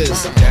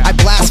procedures. I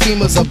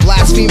blasphemers are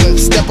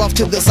blasphemers. Step off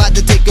to the side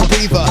to take a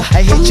breather.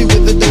 I hit you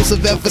with a dose of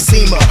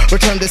emphysema.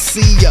 Return to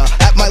see ya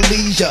at my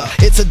leisure.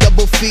 It's a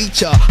double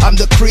feature. I'm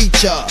the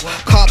creature.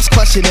 Cops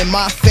questioning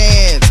my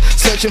fans,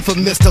 searching for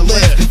Mr.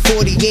 Lift.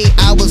 48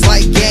 hours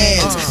like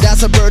Gans.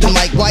 That's a burden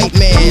like white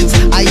man's.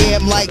 I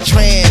am like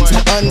trans,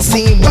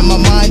 unseen when my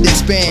mind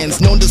expands.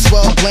 Known to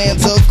swell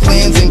glands of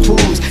clans and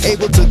crews,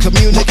 able to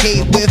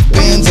communicate with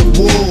bands of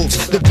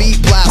wolves. The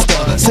beat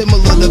blaster,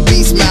 similar to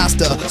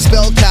Beastmaster,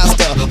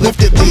 spellcaster,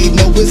 lifted lead,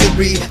 no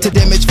wizardry to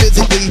damage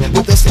physically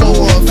with a slow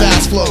or a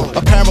fast flow.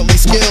 Apparently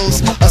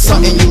skills are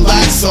something you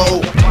lack, so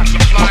Watch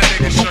some fly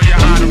niggas show you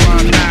how to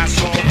run,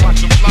 asshole. Watch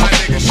some fly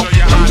niggas show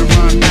you how to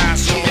run,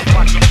 asshole.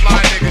 Watch some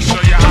fly niggas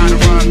show you how to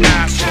run,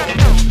 asshole.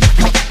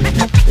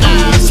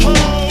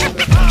 Asshole.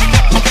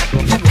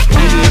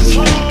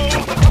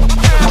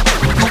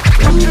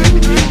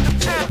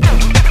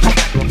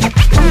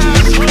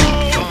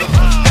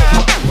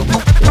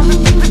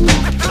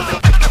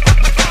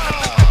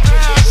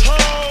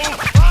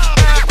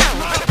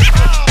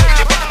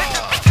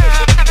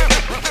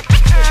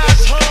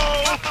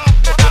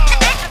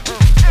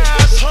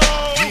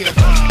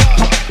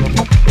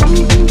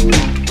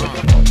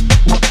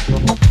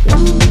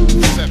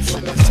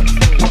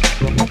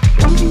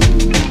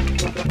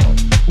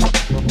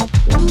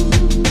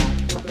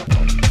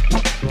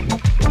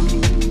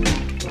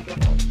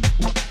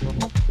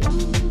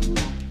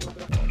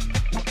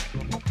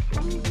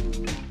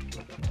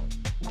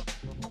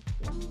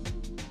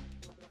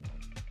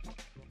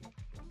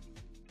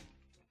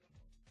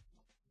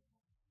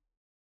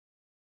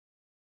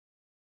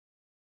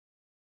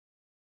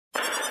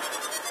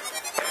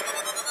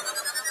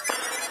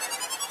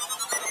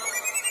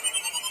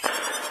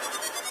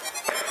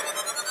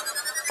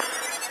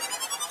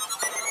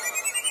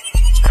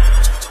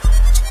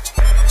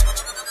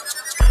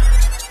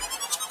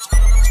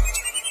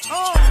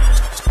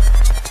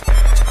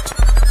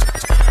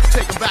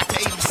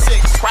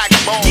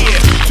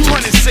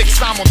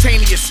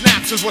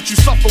 snaps is what you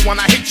suffer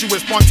when I hit you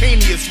with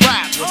spontaneous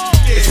raps.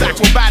 It's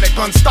acrobatic,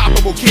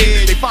 unstoppable,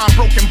 kid. They find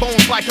broken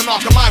bones like an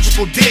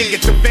archaeological dig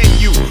at the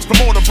venue.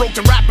 From all the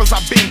broken rappers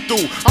I've been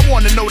through, I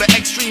wanna know the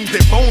extremes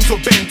their bones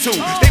have been to.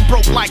 They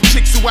broke like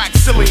chicks who act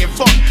silly and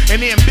fuck,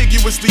 and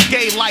ambiguously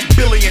gay like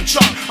Billy and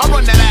Chuck. I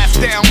run that ass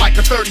down like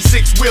a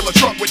 36-wheeler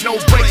truck with no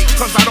brakes,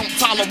 cause I don't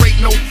tolerate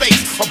no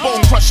fakes. A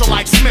bone crusher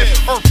like Smith,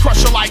 earth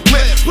crusher like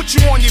Lip. Put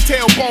you on your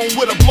tailbone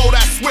with a blow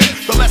that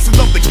swift. The lessons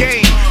of the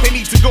game, they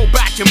need to go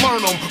back and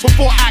learn them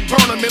before I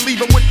burn them and leave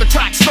them with the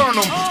cracked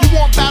sternum. You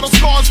want battle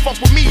scars? Fuck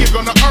with me, you're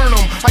gonna earn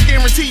them. I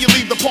guarantee you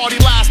leave the party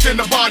last in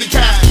the body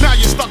cast. Now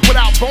you're stuck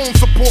without bone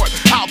support.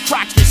 I'll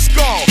crack your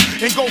skull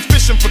and go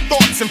fishing for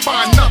thoughts and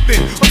find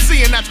nothing. I'm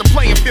seeing that the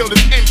playing field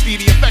is empty.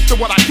 The effect of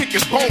what I kick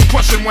is bone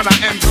crushing when I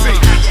MC.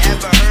 Have you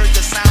ever heard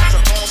the sounds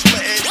of bone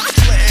splitting?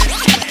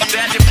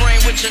 Bad your brain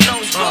with your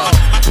nose blow.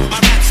 My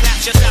rap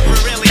snaps just never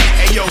really.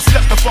 Hey yo,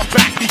 step the fuck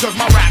back because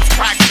my raps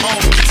crack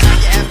bones. Have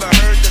you ever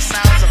heard the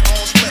sounds of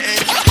bone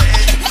splitting?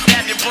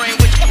 Bad your brain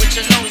with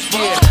your nose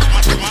blow.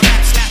 My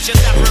rap snaps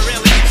just never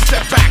really.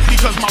 Step back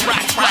because my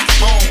raps crack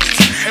bones.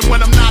 And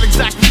when I'm not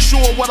exactly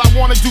sure what I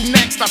wanna do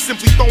next, I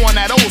simply throw on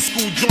that old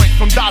school joint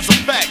from Daz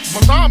Effects.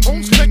 My thigh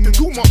bones connected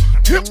to my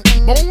hip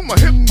bone, my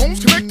hip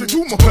bones connected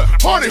to my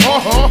honey, ha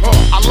ha ha.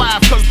 I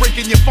laugh cause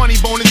breaking your funny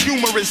bone is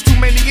humorous. Too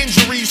many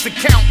injuries to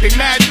count, they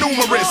mad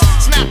numerous.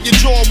 Snap your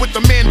jaw with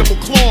the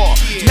mandible claw.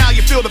 Now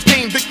you feel the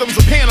pain, victims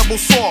of Hannibal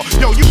saw.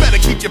 Yo, you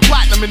better keep your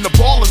platinum in the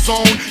baller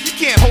zone. You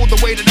can't hold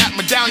the weight of that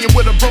medallion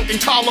with a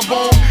broken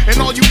collarbone. And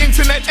all you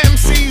internet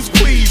MCs,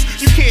 please,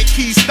 you can't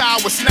key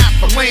style with snap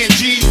for land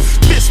G's.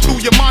 Fist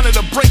through your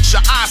monitor, breaks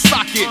your eye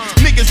socket.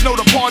 Niggas know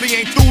the party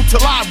ain't through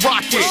till I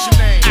rock it.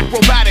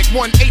 Acrobatic,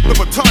 1/8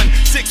 of a ton,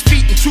 6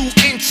 feet and 2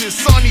 inches.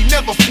 Son, he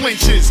never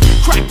flinches.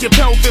 Crack your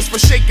pelvis for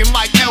shaking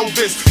like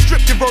Elvis.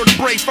 Strip your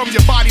vertebrae from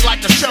your body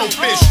like a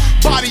shellfish.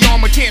 Body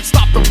armor can't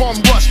stop the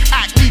bum rush.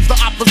 Act leaves the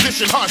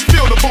opposition hush.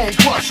 Feel the bone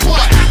crush. What?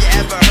 Have you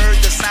ever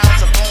heard the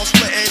sounds of bone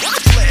splitting?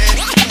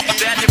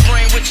 Bad your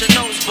brain with your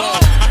nose blow.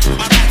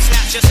 My rap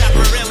snaps just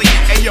never really.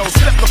 Hey yo,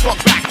 step the fuck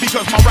back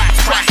because my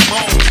raps crack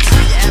bones.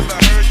 Have you ever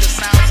heard the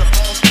sounds of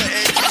bone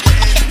splitting?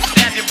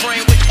 Bad your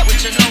brain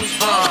with your nose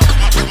blow.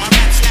 My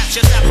rap snaps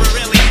just never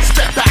really.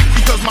 Step back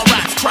because my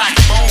raps crack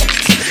bones.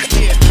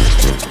 Yeah.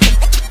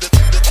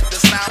 The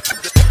sound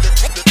of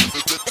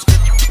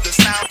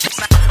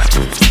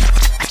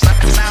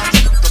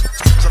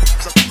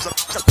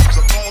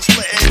bone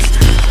splitting.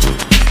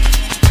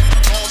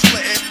 Bone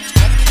splitting.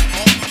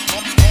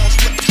 Bone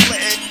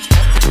splitting.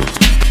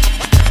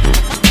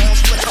 Bone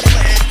splitting.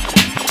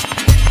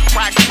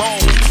 Crack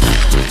bones.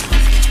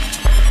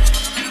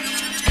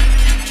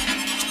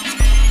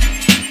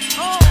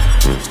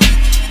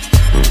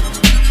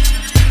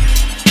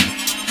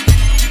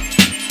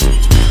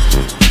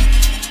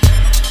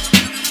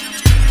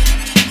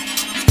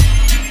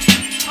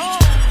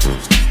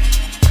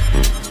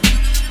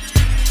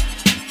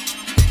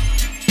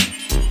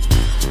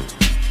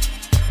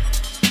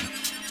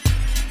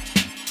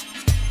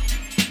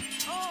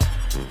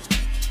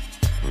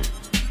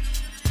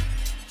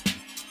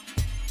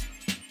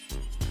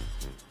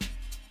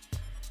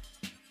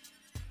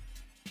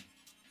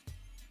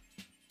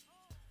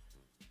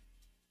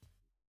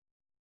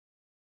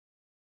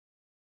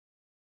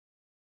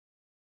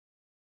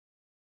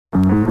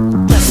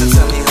 Listen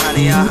to me,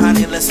 honey,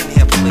 honey, listen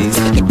here, please.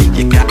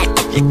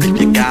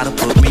 You gotta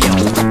put me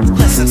on.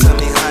 Listen to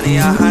me,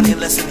 honey,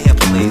 listen here,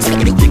 please.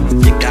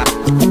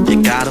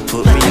 You gotta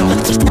put me on.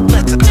 Listen to me,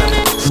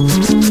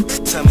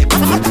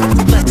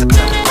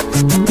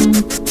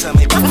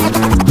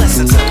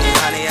 listen to me,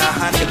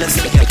 honey,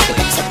 listen here,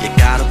 please. You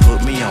gotta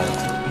put me on.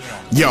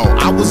 Yo,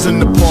 I was in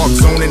the park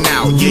zoning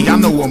out, yeah, I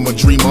know I'm a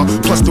dreamer.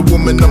 Plus the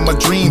woman of my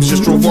dreams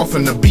just drove off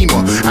in the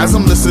Beamer. As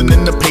I'm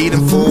listening to Paid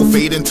in Full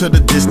fade into the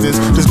distance,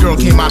 this girl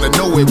came out of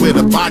nowhere with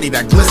a body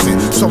that glistened.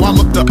 So I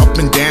looked her up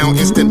and down,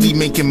 instantly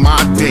making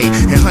my day.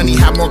 And honey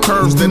had more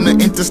curves than the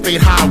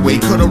interstate highway.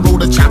 Could've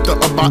wrote a chapter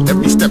about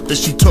every step that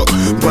she took,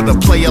 but a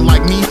player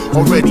like me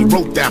already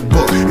wrote that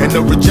book. And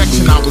the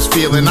rejection I was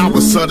feeling, I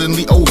was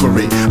suddenly over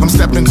it. I'm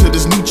stepping to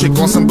this new chick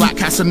on some Black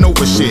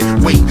Casanova shit.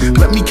 Wait,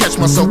 let me catch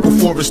myself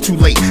before it's too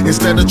late.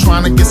 Instead of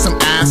trying to get some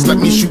ass, let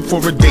me shoot for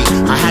a date.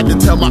 I had to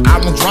tell her I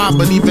won't drive,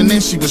 but even then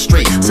she was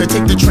straight. Said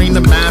take the train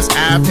to Mass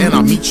Ave and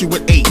I'll meet you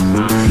at 8.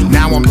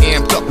 Now I'm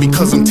amped up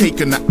because I'm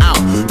taking her out,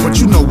 but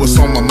you know what's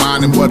on my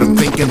mind and what I'm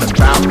thinking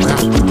about.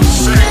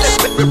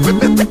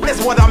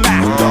 That's what I'm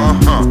after.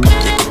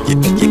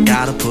 You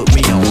gotta put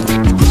me on.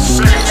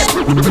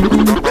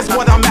 That's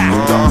what I'm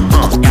after.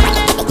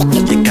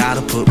 You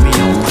gotta put me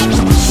on.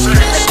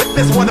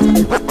 That's what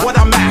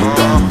I'm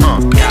after.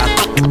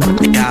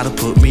 You gotta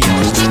put me on.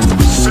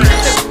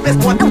 That's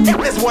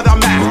what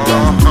I'm after.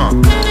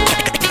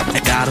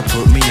 You gotta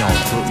put me on.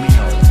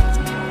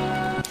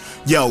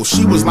 Yo,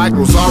 she was like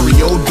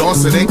Rosario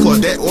Dawson and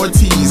Claudette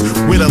Ortiz,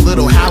 with a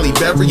little Halle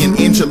Berry and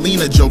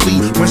Angelina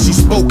Jolie. When she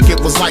spoke, it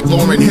was like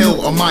Lauryn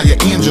Hill or Maya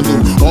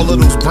Angelou. All of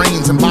those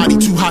brains and body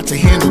too hot to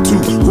handle too.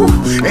 Whew.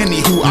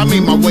 Anywho, I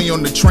made my way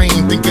on the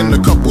train, thinking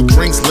a couple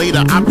drinks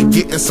later I'd be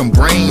getting some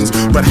brains.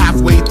 But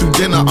halfway through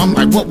dinner, I'm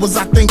like, what was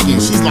I thinking?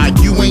 She's like,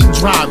 you ain't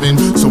driving,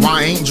 so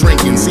I ain't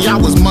drinking. See, I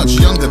was much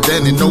younger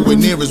then and nowhere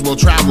near as well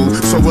traveled,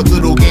 so a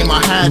little game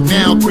I had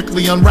now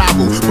quickly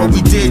unraveled. But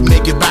we did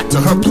make it back to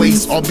her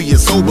place, albeit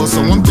sober, so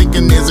I'm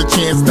thinking there's a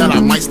chance that I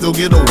might still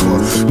get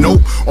over.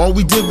 Nope, all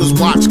we did was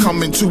watch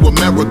Coming to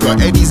America.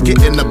 Eddie's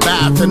getting the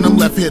bath and I'm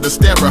left here to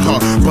stare at her.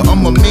 But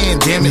I'm a man,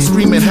 damn it,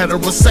 screaming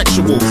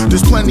heterosexual.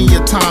 There's plenty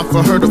of time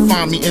for her to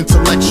find me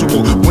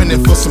intellectual.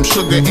 Winning for some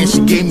sugar and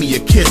she gave me a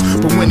kiss,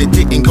 but when it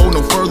didn't go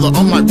no further,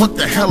 I'm like, what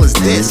the hell is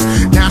this?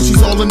 Now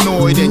she's all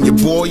annoyed and your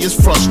boy is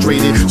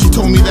frustrated. She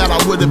told me that I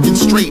would have been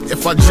straight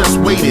if I just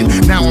waited.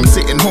 Now I'm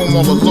sitting home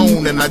all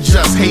alone and I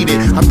just hate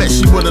it. I bet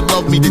she would have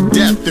loved me to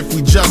death if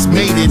we just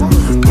made it.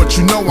 But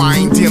you know I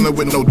ain't dealing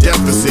with no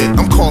deficit.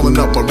 I'm calling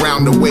up a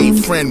round the way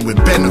friend with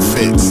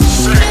benefits.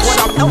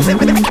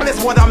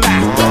 That's what I'm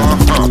at.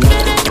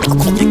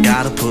 You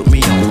gotta put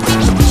me on.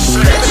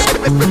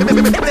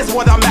 That's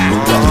what I'm at.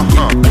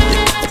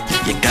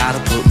 You gotta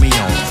put me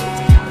on.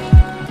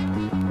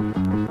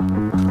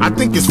 I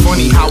think it's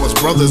funny how us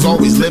brothers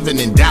always living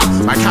in doubt.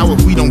 Like how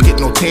if we don't get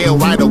no tail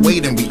right away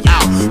then we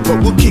out. But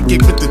we'll kick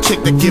it with the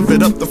chick that give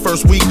it up the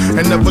first week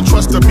and never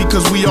trust her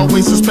because we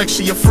always suspect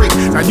she a freak.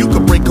 Now you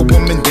could break a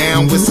woman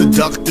down with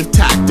seductive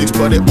tactics,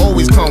 but it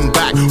always come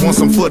back on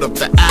some foot up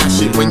the ass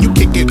shit. When you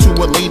kick it to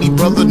a lady,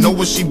 brother, know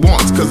what she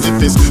wants, cause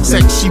if it's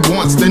sex she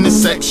wants, then it's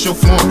sex she'll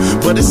flaunt.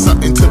 But it's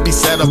something to be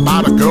said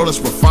about a girl that's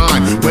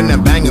refined, when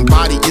that banging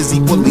body is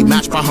equally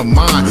matched by her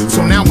mind.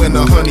 So now when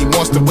the honey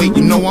wants to wait,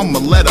 you know I'ma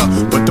let her.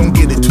 But don't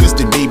get it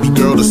twisted, baby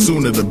girl, the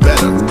sooner the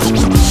better.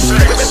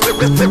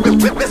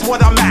 That's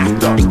what I'm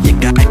after.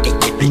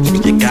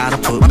 You gotta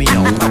put me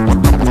on.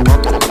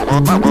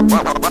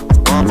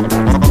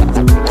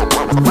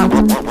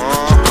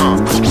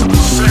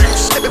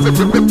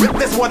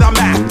 That's what I'm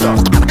after.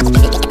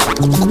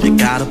 You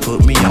gotta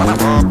put me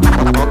on.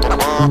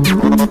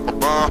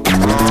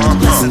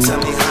 Listen to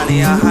me,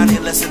 honey,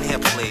 listen here,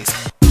 please.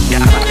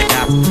 Gotta put me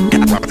on.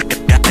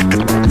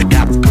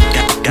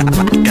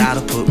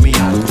 Gotta put me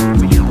on.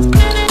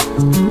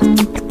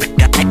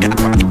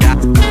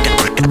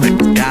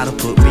 Gotta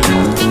put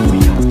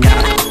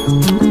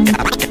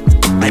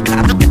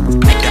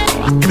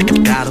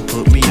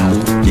me on.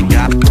 You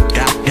gotta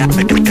put me on.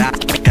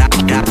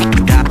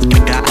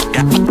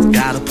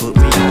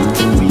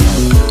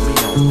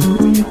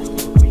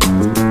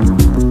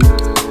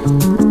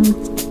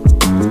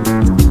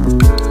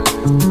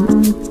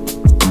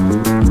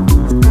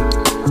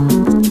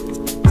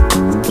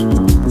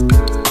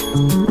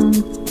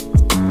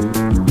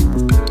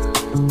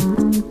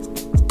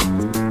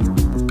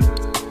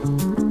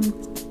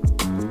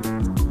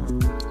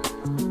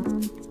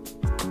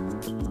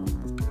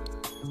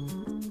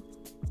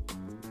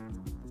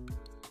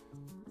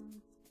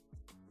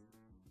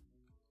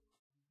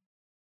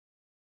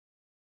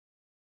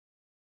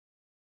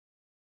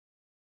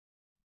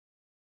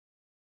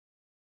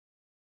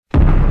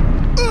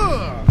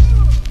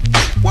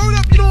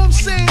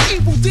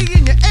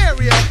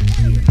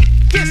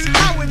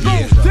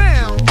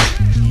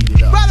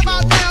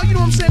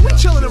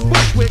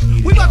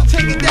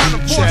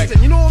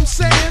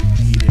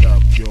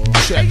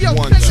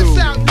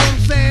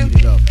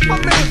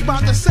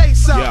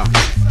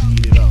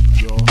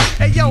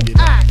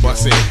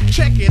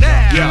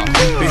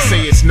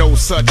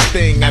 Such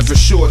thing as a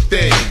sure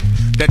thing,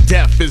 that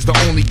death is the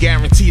only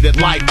guarantee that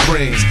life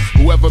brings.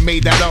 Whoever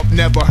made that up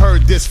never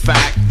heard this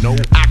fact. No,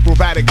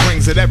 Akrobatik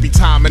brings it every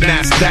time, and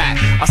that's that.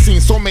 I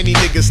seen so many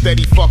niggas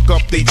steady fuck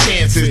up they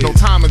chances. No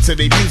time into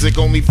their music,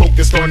 only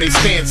focused on their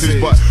stances.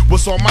 But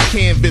what's on my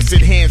canvas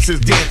enhances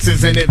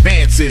dances and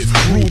advances.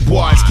 Rude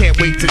boys can't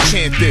wait to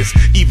chant this.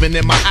 Even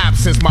in my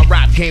absence, my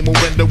rap game will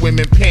render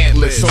women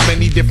pantless. So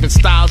many different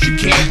styles you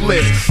can't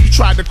list. You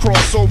tried to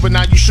cross over,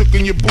 now you shook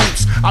in your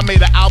boots. I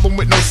made an album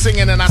with no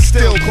singing and I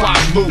still clock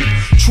loop.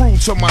 True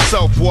to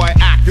myself, boy,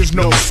 actors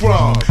no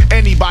scrub.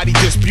 Anybody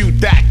dispute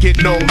that,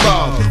 get no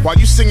love. While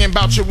you singing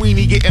about your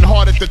weenie getting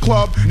hard at the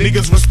club,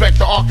 niggas respect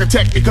the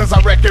architect because I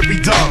wreck every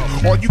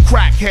dub. All you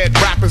crackhead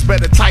rappers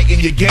better tighten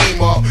your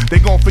game up. They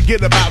gon'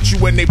 forget about you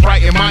when they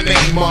brighten my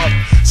name up.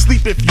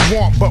 Sleep if you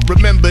want, but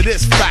remember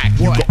this fact: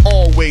 you can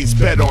always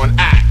bet on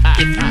act.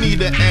 If you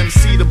need an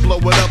MC to blow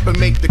it up and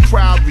make the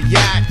crowd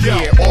react,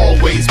 yeah,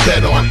 always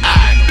bet on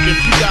act. If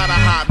you got a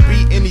hot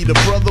beat and need a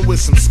brother with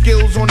some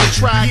skills on the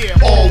track, yeah,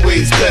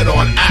 always bet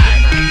on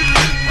act.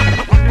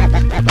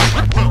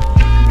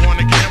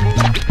 Wanna gamble?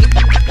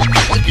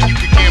 And you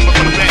can gamble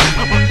on that.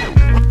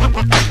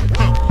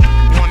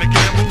 Wanna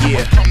gamble?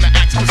 Yeah. Come to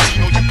Axe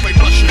Casino, you play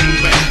Russian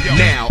roulette.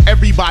 Now,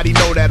 everybody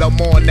know that that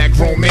I'm on that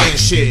grown man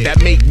shit,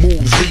 that make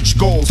moves, reach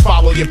goals,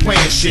 follow your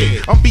plan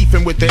shit. I'm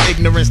beefing with the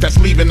ignorance that's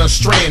leaving us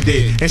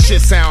stranded, and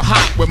shit sound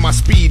hot when my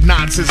speed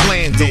knots is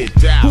landed.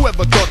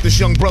 Whoever thought this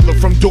young brother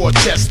from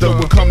Dorchester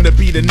would come to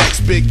be the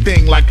next big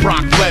thing like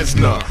Brock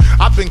Lesnar?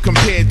 I've been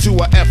compared to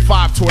a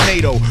F5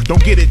 tornado.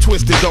 Don't get it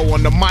twisted though,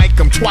 on the mic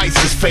I'm twice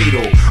as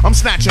fatal. I'm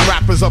snatching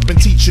rappers up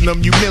and teaching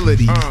them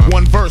humility.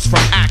 One verse from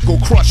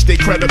Akko crush their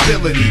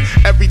credibility.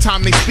 Every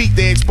time they speak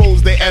they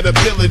expose their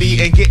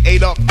edibility and get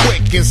ate up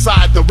quick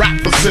inside the rap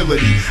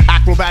facility.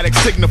 Akrobatik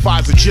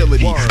signifies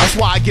agility. That's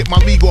why I get my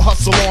legal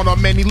hustle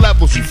on many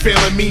levels, you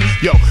feeling me?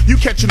 Yo, you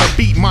catching a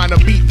beat, mine a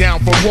beat down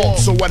for raw.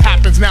 So what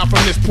happens now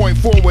from this point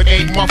forward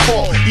ain't my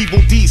fault.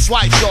 Evil D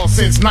slice y'all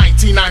since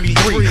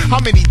 1993. How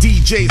many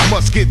DJs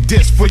must get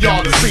dissed for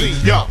y'all to see?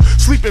 Yo,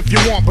 sleep if you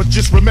want, but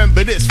just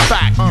remember this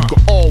fact: you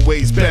can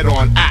always bet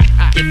on act.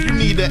 If you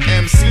need an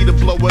MC to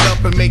blow it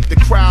up and make the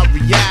crowd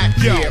react,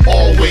 yeah,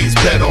 always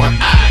bet on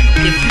act.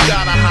 If you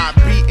got a hot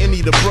beat and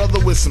need a brother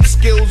with some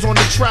skills on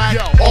the track,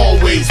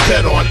 always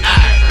bet on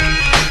act.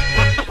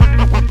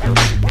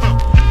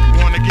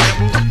 Wanna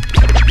gamble?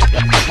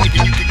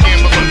 Thinking you can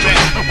gamble on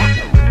that?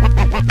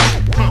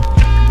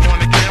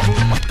 Wanna gamble?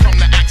 Come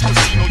to Axe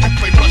Casino, you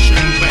play Russian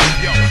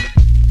roulette, yo.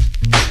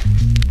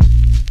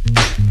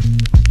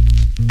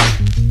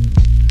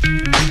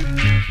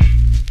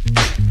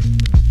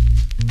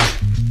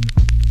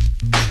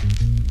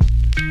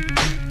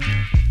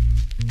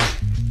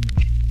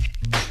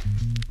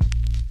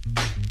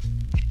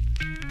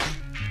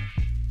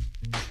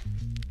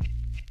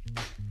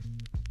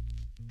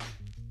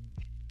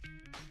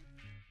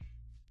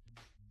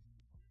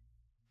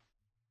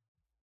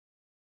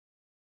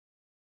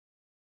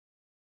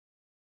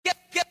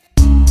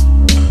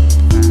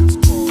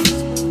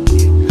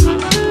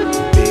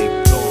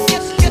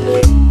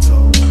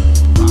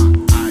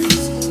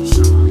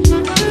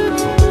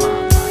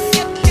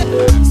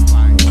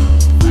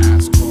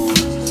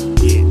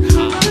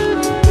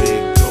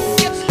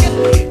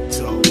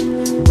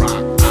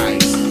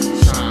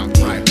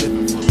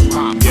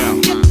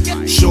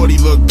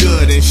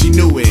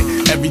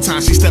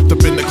 She stepped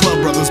up in the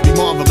club, brothers be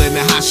marveling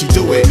at how she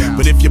do it.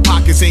 But if your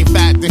pockets ain't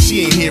fat, then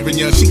she ain't hearing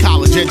ya. She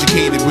college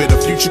educated with a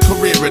future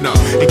career in her,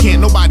 and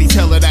can't nobody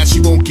tell her that she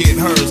won't get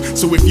hers.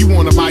 So if you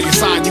wanna buy your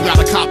side, you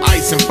gotta cop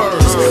ice and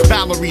furs.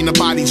 Ballerina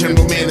body,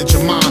 general manager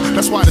mind.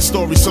 That's why the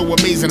story's so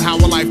amazing, how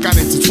her life got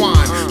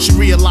intertwined. She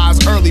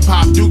realized early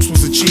Pop Dukes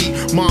was a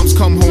cheat. Moms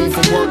come home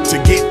from work to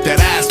get that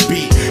ass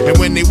beat, and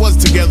when they was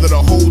together,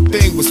 the whole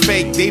thing was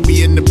fake. They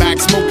be in the back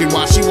smoking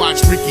while she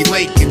watched Ricky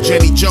Lake and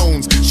Jenny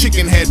Jones,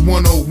 Chicken Head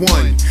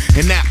 101.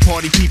 And that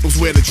party people's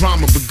where the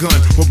drama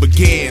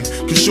began.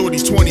 Cause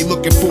Shorty's 20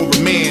 looking for a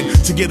man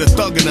to get a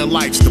thug in her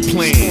life's the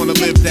plan. She wanna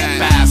live that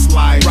fast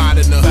life, ride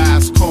in the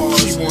fast cars.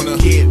 She wanna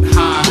get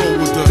high, roll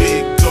with the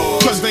big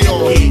dogs, cause they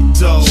all get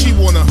dough. She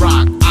wanna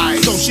rock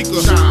ice, so she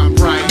could shine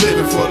bright,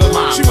 living for the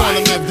limelight. She wanna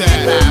live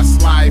that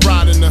fast life,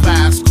 ride in the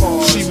fast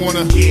cars. She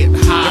wanna get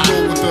high, and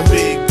roll with the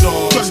big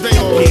dogs, cause they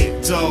all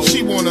get dough.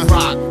 She wanna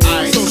rock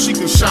ice, so she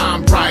could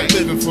shine bright,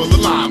 living for the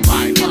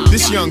limelight.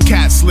 This young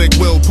cat slick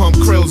will pump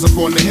krills up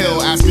on the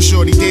hill, asking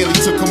Shorty daily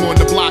to come on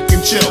the block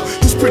and chill.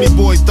 His pretty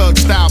boy thug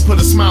style put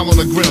a smile on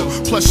the grill.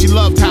 Plus she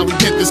loved how he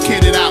pimped this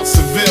kid it out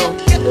Seville.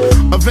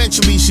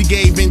 Eventually she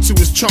gave into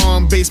his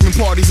charm. Basement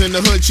parties in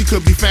the hood, she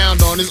could be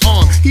found on his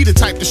arm. He the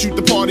type to shoot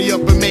the party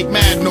up and make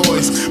mad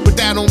noise, but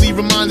that only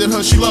reminded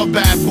her she loved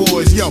bad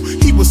boys. Yo,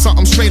 he was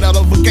something straight out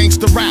of a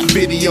gangster rap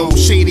video.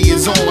 Shady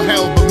as all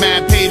hell, but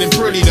mad paid and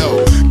pretty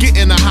though.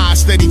 Getting a high,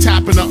 steady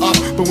tapping her up,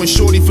 but when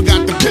Shorty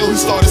forgot the pill, he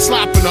started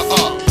slapping her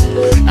up.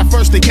 At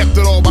first they kept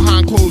it all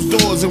behind closed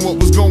doors, and what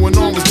was going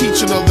on was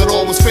teaching her that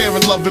all was fair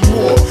and love and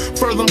war.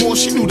 Furthermore,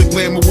 she knew the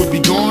glamour would be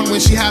gone when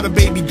she had a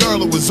baby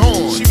girl, it was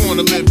on. She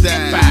wanna live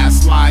that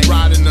fast life,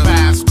 ride in the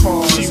fast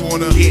cars. She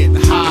wanna get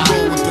high,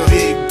 roll with the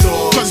big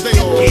dogs, cause they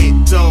all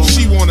get dough.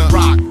 She wanna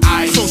rock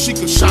ice, so she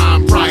could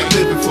shine bright,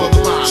 living for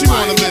the limelight. She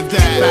wanna live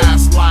that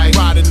fast life,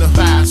 ride in the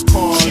fast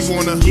cars. She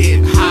wanna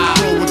get high,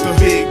 roll with the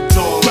big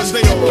dogs, cause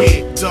they all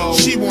get dough.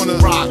 She wanna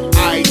rock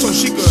ice, so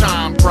she could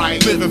shine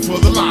bright, living for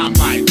the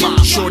limelight.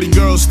 Shorty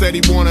girl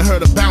steady wanted her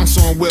to bounce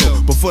on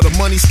Will, but for the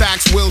money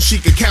stacks Will she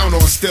could count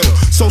on still.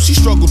 So she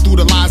struggled through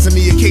the lies and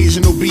the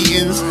occasional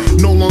beatings.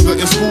 No longer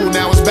in school,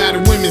 now it's bad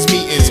at women's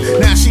meetings.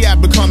 Now she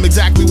had become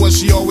exactly what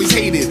she always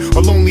hated, a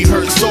lonely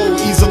hurt soul,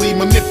 easily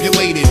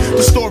manipulated.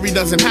 The story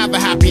doesn't have a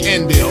happy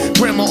ending.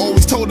 Grandma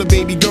always told her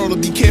baby girl to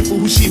be careful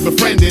who she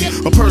befriended.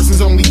 A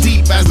person's only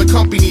deep as the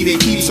company they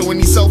keep, so when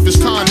these selfish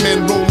con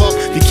men roll up,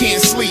 you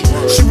can't sleep.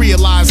 She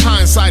realized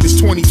hindsight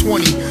is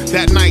 20/20.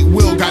 That night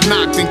Will got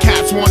knocked and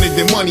cats wanted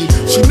their money.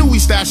 She knew he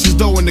stashed his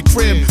dough in the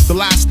crib. The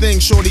last thing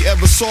Shorty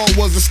ever saw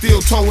was a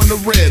steel toe in the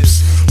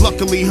ribs.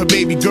 Luckily her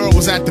baby girl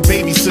was at the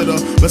babysitter.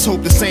 Let's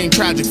hope the same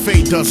tragic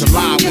fate doesn't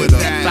lie with her.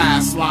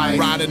 Fast life,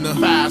 ride in the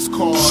fast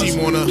cars. She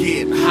wanna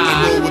get high,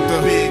 and roll with the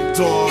big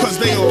dogs, cause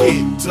they all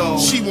get dough.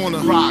 She wanna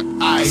rock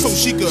ice, so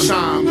she could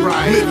shine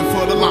bright, living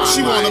for the limelight.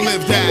 She wanna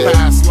live that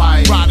fast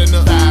life, ride in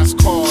the fast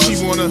cars. She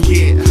wanna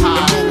get high,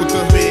 and roll with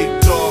the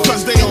big dogs,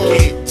 cause they all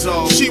get dough.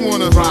 so she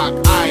wanna rock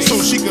ice,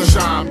 so she can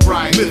shine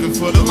bright, living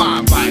for the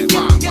limelight,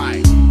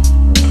 limelight.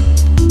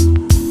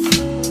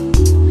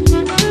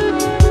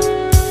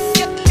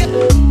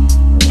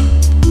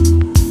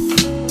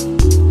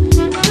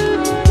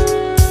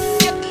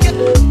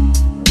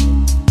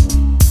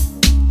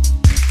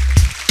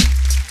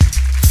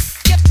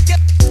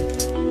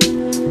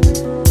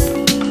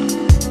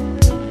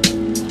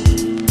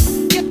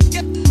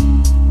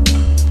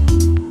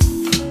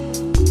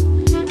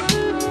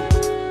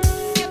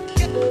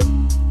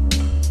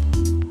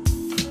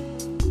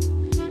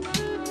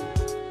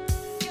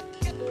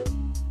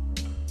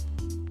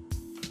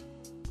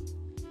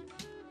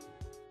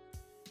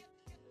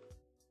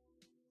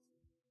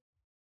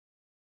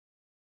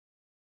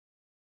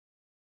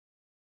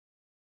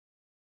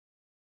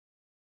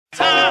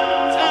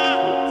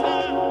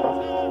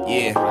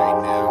 Yeah,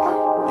 right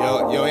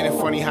now. Yo, ain't it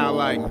funny how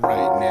like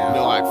right now, you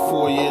know, like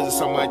 4 years or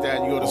something like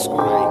that, you go to school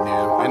right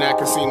now, and that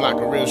can seem like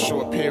a real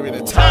short period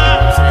of time.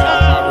 I'm saying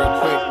about real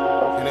quick,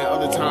 and then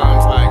other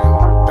times like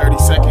 30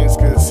 seconds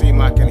could seem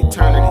like an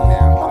eternity now.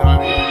 You know what I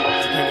mean?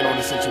 Depending on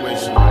the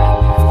situation.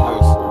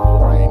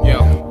 Yo,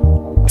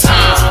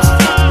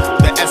 time,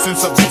 the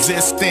essence of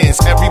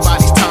existence.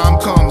 Everybody's time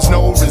comes,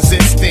 no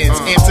resistance.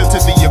 Answer to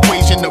the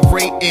equation of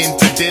rate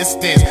into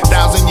distance.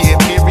 1,000-year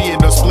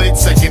period or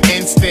split-second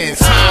instance.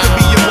 Time could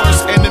be your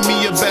worst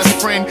enemy, your best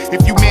friend.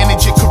 If you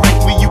manage it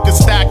correctly, you can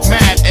stack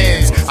mad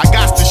ends. I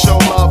got to show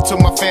love to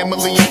my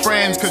family and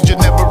friends, cause you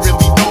never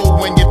really know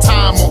when your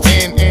time will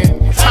end.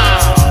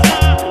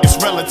 Time, it's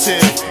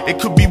relative. It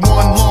could be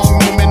one long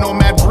moment or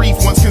mad brief,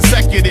 one's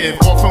consecutive.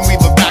 Often we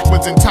look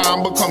backwards and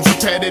time becomes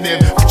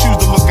repetitive. I choose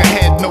to look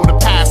ahead, know the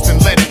past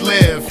and let it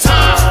live.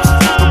 Time,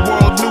 the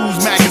World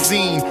News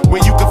magazine,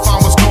 where you can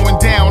find what's going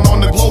down on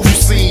the global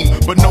scene.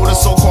 But know the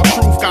so-called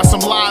truth got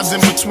some lies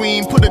in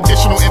between. Put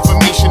additional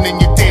information in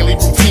your daily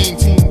routine.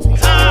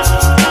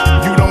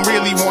 You don't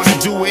really wanna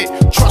do it.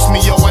 Trust me,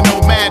 yo, I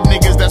know mad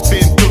niggas that's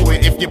been through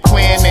it. If your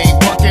plan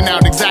ain't working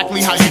out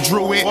exactly how you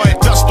drew it,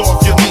 dust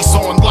off your lease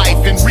on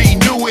life and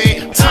renew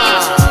it.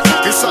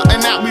 Time, it's something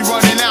that we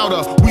running out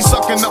of. We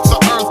sucking up the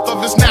earth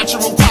of its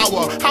natural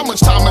power. How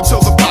much time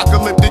until the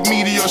apocalyptic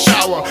meteor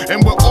shower?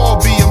 And we're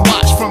all being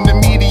watched from the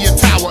media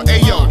tower.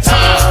 Ayo,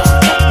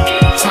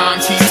 time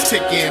keeps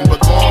ticking,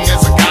 but long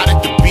as I got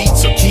it, the beat,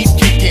 so keep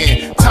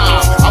kicking.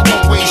 Time, I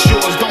won't waste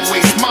yours, don't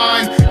waste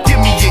mine. Give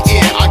me your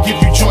ear, I'll give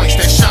you joints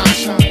that shine.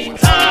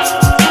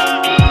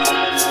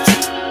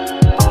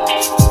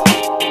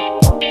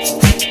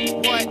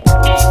 What?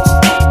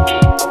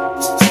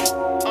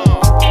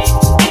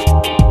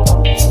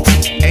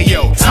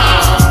 Ayo,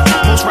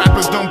 time, most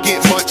rappers don't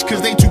get much,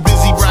 cause they too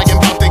busy bragging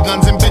about their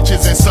guns and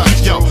bitches and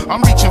such. Yo,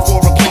 I'm reaching for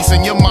a place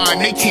in your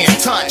mind they can't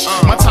touch.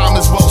 My time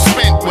is well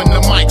spent when the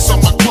mic's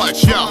on my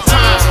clutch. Yo,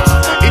 time,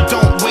 it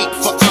don't wait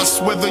for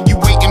us, whether you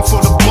waiting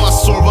for the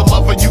bus or a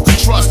lover you can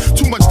trust.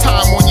 Too much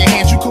time on your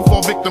hands, you could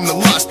fall victim to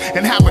lust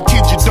and have a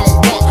kid you don't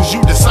want cause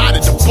you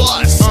decided to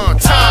bust. Time,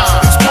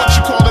 it's what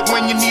you call it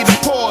when you need a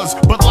pause,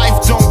 but life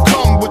don't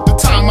come with the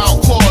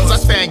timeout clause. I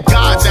thank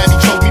God that he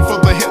chose me for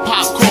the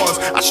hip-hop cause.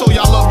 I show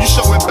y'all love, you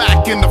show it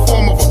back in the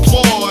form of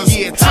applause.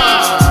 Yeah,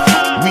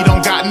 time, we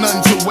don't got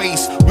none to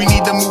waste. We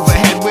need to move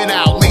ahead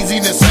without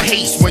laziness or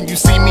haste. When you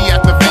see me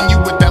at the venue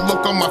with that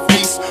look on my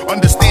face,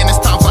 understand it's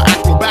time for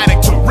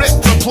Akrobatik to rip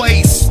the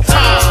place.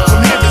 Time,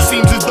 from here it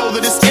seems as though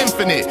that it's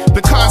infinite.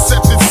 The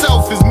concept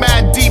itself is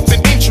mad deep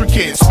and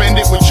intricate. Spend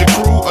it with your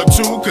crew or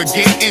two, could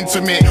get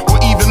intimate. Or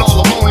even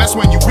all alone, that's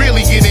when you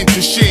really get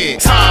into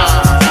shit.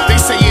 Time, they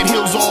say it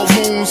heals all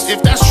wounds.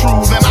 If that's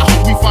true, then I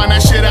hope we find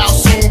that shit out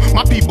soon.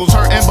 My people's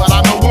hurting, but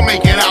I know we'll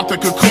make it out the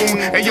cocoon.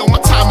 And yo, my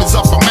time is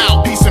up, I'm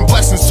out. Peace and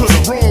blessings to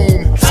the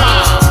room.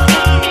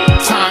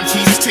 Time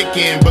keeps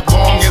ticking, but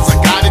long as I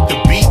got it, the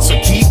beat, so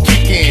keep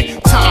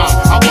kicking. Time,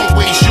 I won't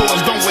waste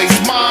yours, don't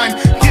waste mine.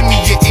 Give me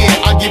your ear,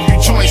 I'll give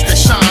you joints that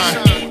shine.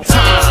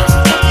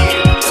 Time,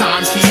 yeah,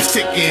 time keeps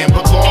ticking,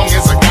 but long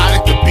as I got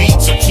it, the beat,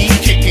 so keep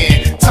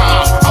kicking.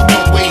 Time, I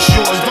won't waste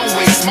yours, don't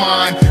waste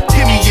mine.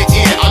 Give me your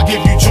ear, I'll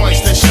give you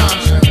joints that shine.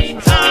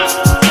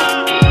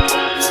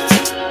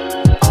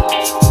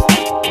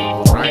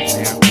 Alright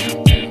now.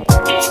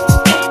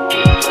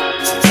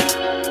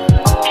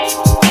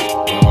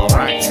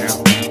 Alright now.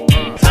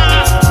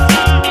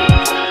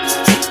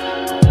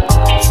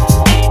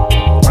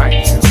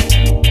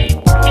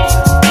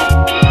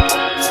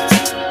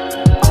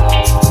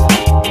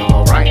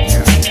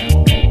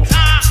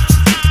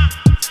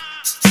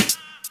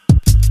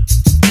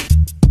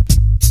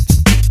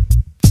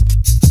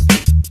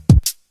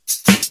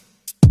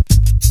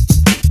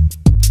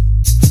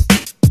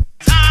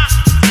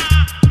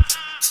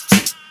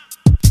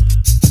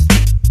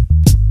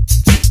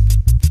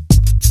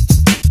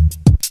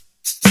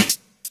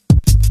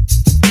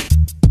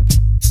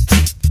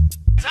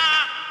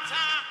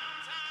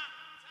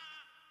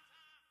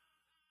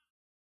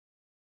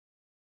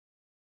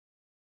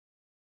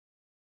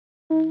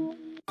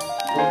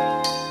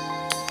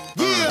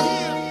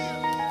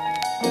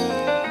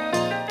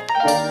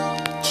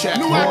 Check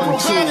 1,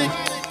 2.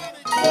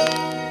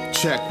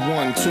 Check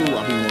 1, 2.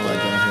 I'll be more like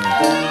that here.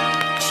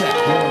 Check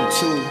 1,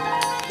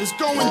 2. It's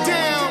going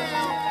down.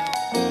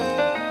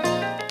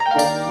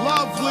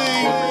 Lovely.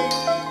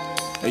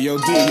 Hey, yo,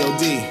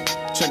 D.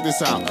 Check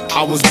this out.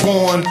 I was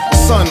born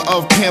son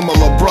of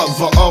Pamela,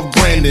 brother of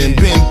Brandon.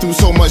 Been through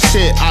so much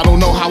shit, I don't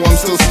know how I'm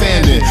still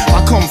standing.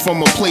 I come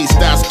from a place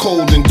that's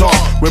cold and dark,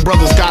 where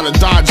brothers gotta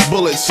dodge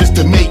bullets just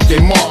to make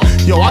their mark.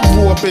 Yo, I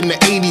grew up in the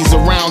 80s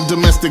around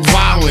domestic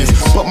violence,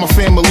 but my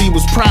family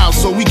was proud,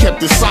 so we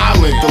kept it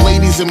silent. The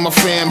ladies in my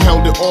fam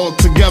held it all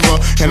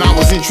together, and I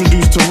was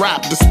introduced to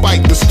rap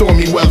despite the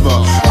stormy weather.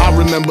 I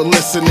remember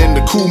listening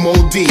to Kumo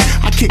D.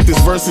 I kicked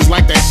his verses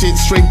like that shit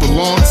straight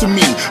belonged to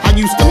me. I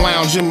used to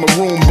lounge in my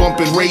room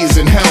bumping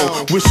Raising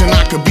Hell, wishing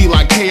I could be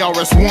like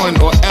KRS-One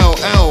or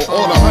LL.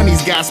 All the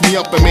honeys gassed me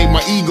up and made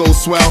my ego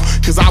swell,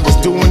 cause I was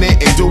doing it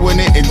and doing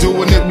it and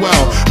doing it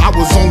well. I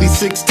was only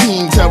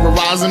 16,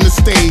 terrorizing the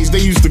stage. They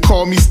used to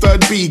call me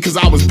Stud B, cause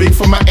I was big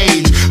for my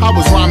age. I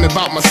was rhyming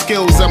about my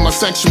skills and my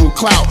sexual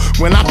clout,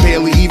 when I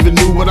barely even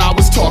knew what I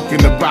was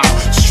talking about.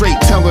 Straight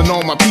telling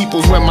all my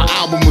peoples when my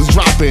album was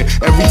dropping.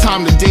 Every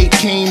time the date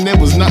came, there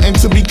was nothing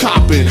to be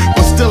copping,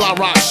 but still I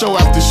rocked show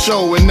after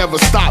show and never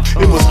stopped.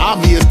 It was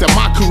obvious that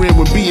my career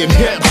would be in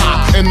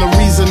hip-hop, and the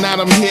reason that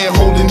I'm here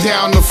holding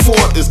down the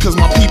fort is cause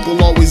my people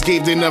always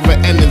gave their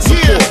never-ending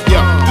support.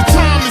 Yeah, the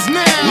time is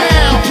now,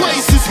 the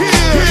place is here.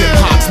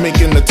 Hip-hop's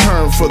making the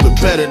turn for the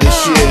better this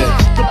year.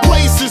 The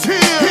place is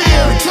here,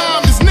 the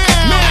time is now.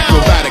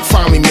 Akrobatik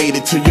finally made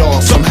it to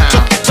y'all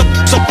somehow.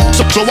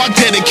 So I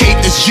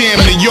dedicate this jam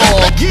to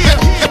y'all.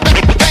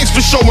 Thanks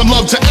for showing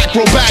love to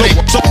Akrobatik.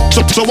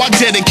 So I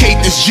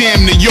dedicate this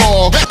jam to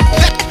y'all.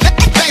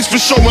 Thanks for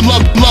showing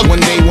love. One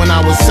day when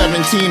I was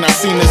 17, I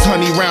seen this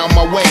honey round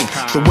my way.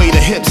 The way the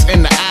hips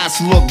and the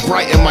ass looked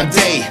brighten my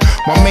day.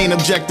 My main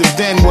objective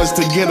then was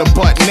to get her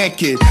butt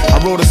naked.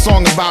 I wrote a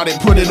song about it,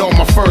 put it on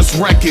my first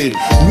record.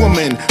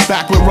 Woman,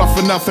 back with Rough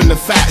Enough and the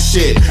fat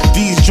shit.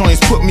 These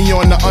joints put me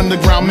on the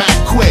underground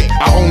map quick.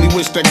 I only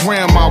wish that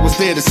grandma was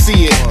there to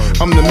see it.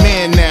 I'm the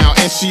man now,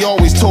 and she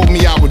always told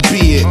me I would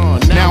be it.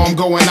 Now I'm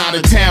going out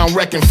of town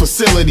wrecking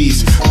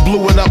facilities.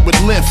 Blew it up with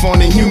lift on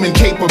the human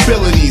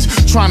capabilities,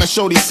 trying to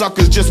show these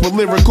suckers just what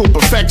lyrical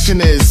perfection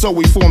is. So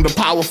we formed a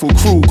powerful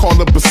crew called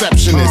the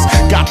Perceptionists.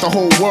 Got the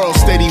whole world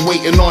steady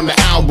waiting on the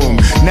album.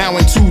 Now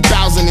in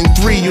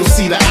 2003 you'll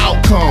see the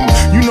outcome.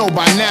 You know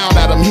by now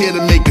that I'm here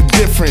to make a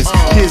difference.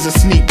 Here's a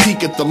sneak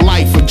peek at the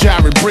life of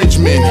Jared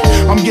Bridgman.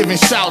 I'm giving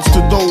shouts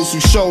to those who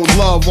showed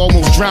love,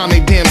 almost drowned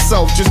their damn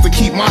self just to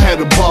keep my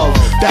head above.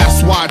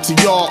 That's why to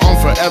y'all I'm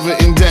forever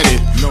indebted.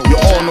 You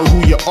all know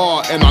who you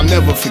are and I'll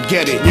never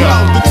forget it. Yo,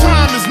 the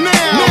time is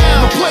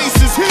now, the place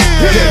is here.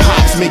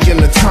 Hip-hop's making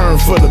a turn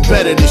for the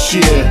better this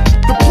year.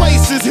 The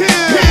place is here,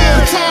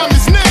 the time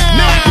is now.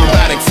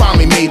 Akrobatik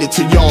finally made it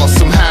to y'all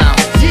somehow.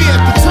 Yeah,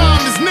 the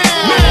time is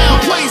now,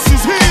 the place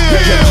is here.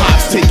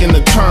 Hip-hop's taking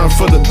a turn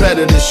for the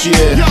better this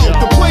year. Yo,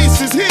 the place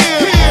is here,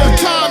 the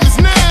time is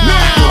now.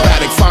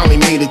 Akrobatik finally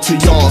made it to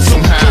y'all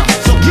somehow.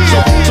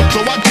 So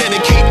I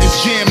dedicate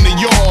this jam to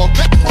y'all.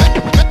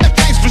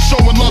 Thanks for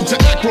showing love to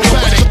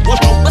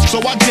Akrobatik. So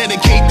I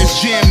dedicate this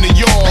jam to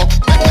y'all.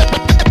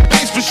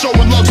 Thanks for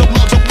showing love to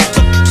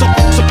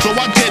So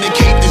I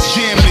dedicate this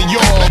jam to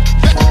y'all.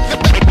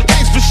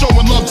 Thanks for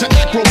showing love to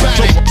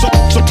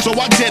Akrobatik. So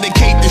I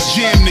dedicate this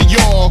jam to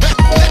y'all.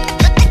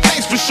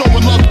 Thanks for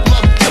showing love.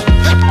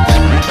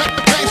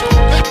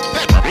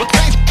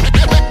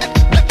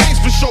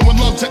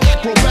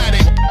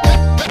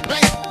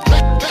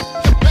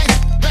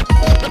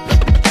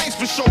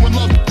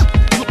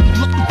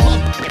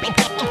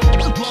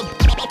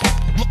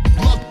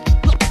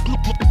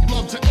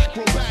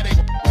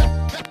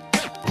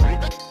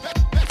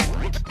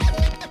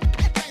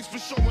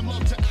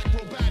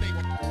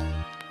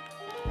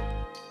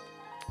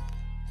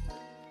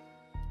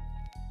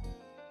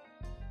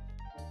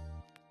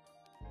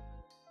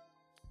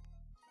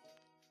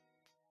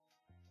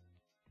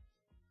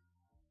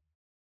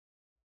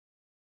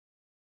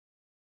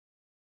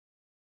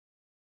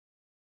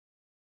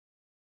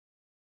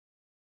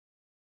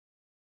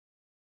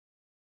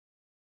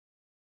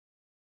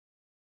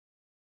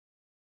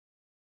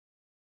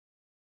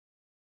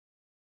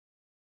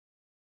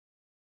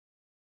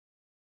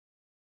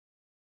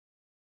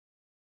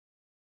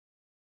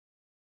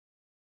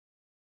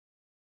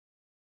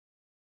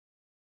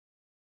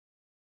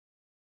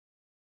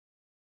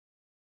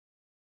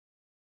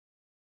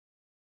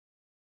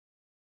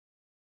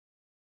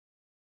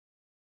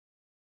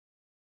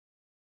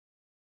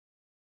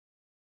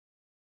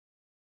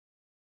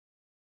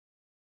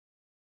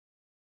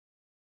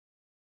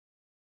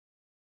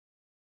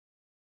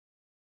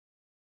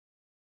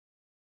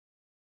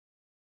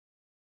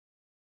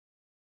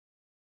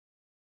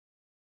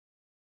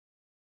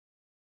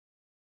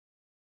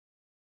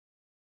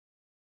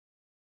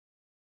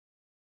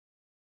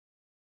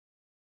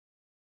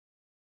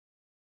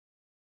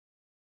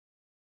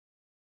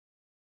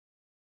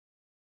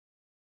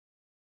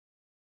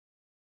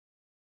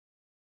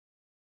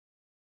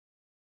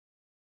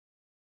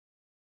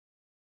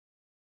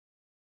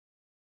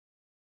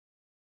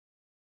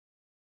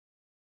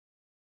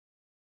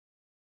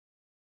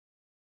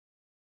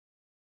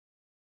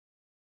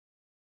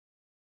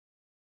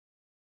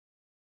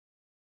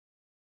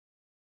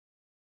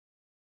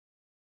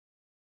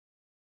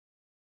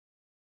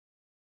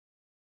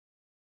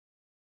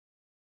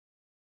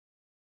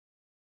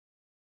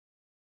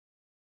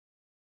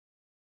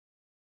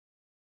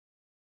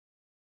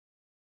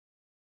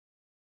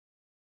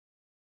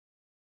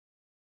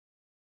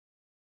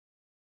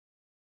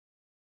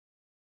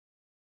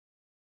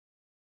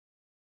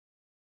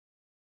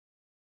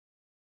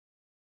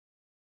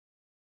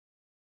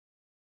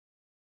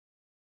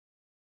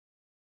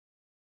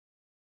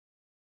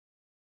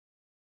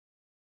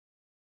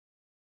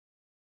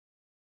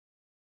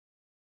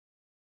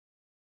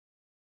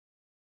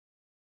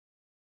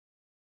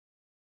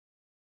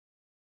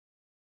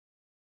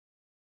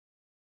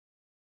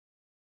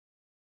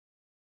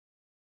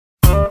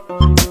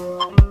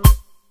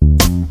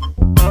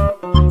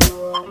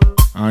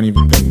 don't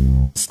even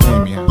think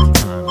stand me half the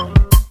time,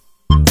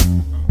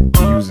 man.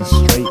 We're using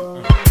straight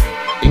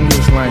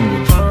English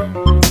language,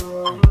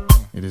 man.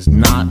 It is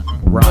not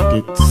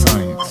rocket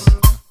science.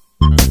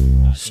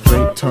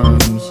 Straight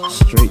terms,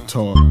 straight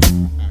talk.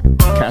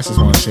 Cats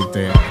just wanna shake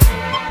their ass,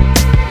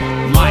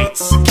 man.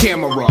 Lights,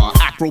 camera,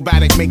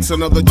 Akrobatik makes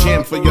another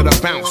jam for you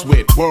to bounce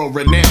with.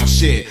 World-renowned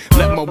shit.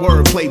 Let my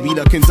wordplay be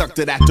the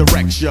conductor that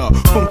directs ya.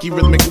 Funky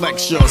rhythmic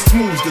lecture,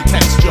 smooths the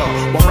texture.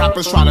 While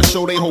rappers try to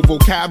show they whole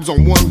vocabs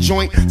on one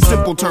joint,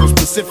 simple terms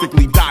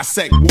specifically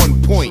dissect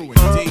one point.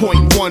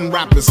 Point one,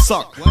 rappers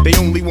suck. They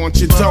only want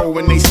your dough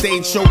and they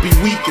stage show be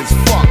weak as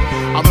fuck.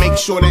 I make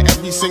sure that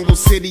every single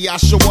city I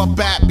show up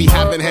at be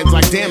having heads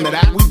like damn it,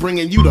 we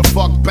bringing you the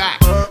fuck back.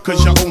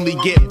 Cause you only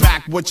get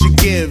back what you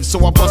give.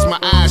 So I bust my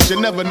ass, you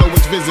never know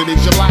which visit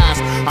is your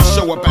last. I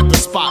show up at the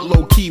spot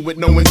low key with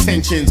no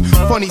intentions.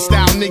 Funny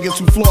style niggas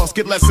who floss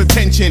get less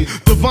attention.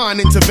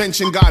 Divine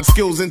intervention, God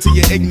skills into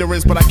your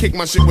ignorance. But I kick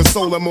my shit with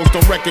soul and most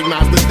don't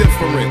recognize the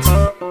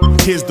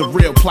difference. Here's the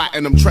real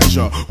platinum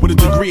treasure, with a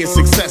degree of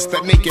success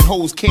that naked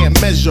hoes can't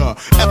measure.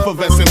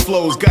 Effervescent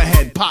flows, go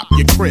ahead, pop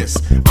your Chris.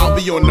 I'll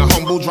be on the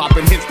humble,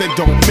 dropping hits that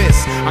don't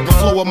miss. I can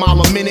flow a mile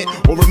a minute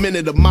or a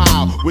minute a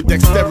mile, with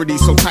dexterity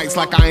so tight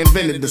like I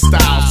invented the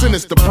style.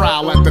 Sinister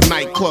prowl at the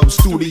nightclubs,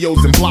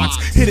 studios and blocks.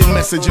 Hidden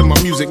message in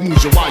my music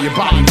moves you while your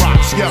body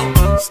rocks.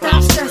 Yo,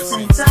 stop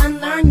stressing,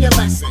 son, learn your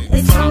lesson.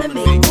 It's time to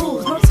make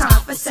moves, no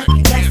time for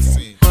second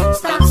guessing.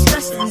 Stop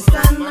stressing,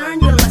 son,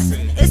 learn your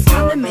lesson. It's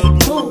time to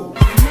make moves.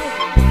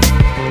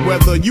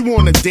 Whether you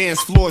on the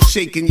dance floor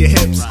shaking your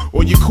hips,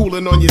 or you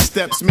cooling on your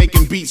steps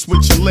making beats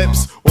with your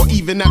lips, or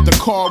even at the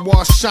car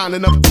wash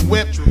shining up the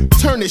whip,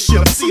 turn this shit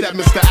up, see that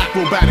Mr.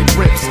 Akrobatik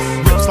rips.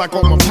 Rips like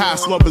all my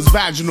past lovers'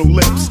 vaginal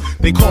lips.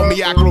 They call me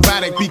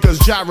Akrobatik because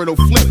gyro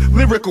flip.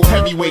 Lyrical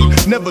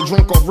heavyweight, never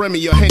drunk off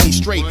Remy or Henny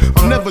straight.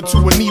 I'm never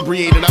too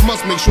inebriated, I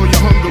must make sure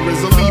your hunger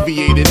is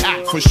alleviated.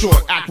 Act for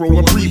short, Acro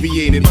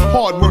abbreviated.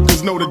 Hard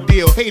workers know the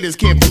deal, haters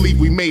can't believe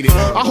we made it.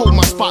 I hold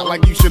my spot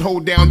like you should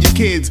hold down your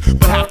kids,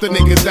 but half the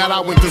niggas that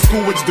I went to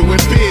school with doing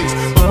bids.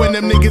 But when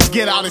them niggas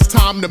get out, it's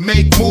time to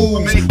make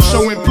moves.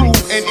 Show, improve,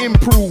 and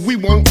improve, we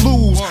won't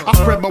lose. I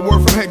spread my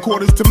word from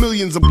headquarters to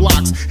millions of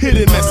blocks.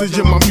 Hidden message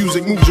in my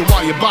music moves you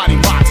while your body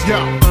rocks. Yo,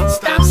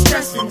 stop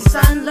stressing,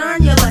 son,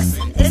 learn your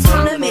lesson. It's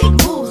time to make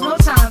moves, no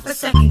time for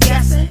second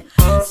guessing.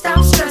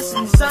 Stop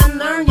stressing, son,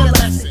 learn your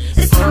lesson.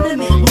 It's time to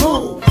make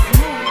moves.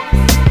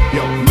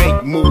 Yo,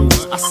 make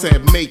moves, I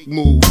said make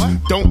moves.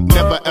 Don't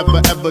never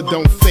ever ever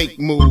don't fake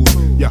move.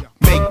 Yeah,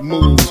 make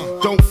moves,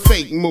 don't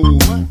fake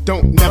move.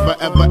 Don't never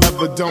ever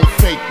ever don't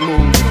fake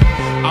move.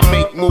 I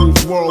make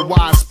moves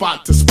worldwide,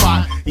 spot to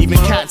spot. Even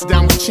cats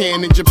down with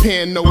Chan in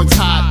Japan know it's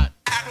hot.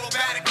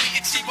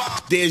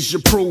 There's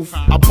your proof.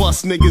 I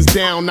bust niggas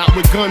down, not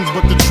with guns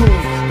but the truth.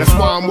 That's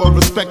why I'm well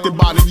respected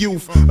by the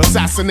youth.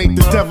 Assassinate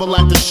the devil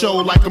at the show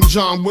like I'm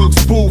John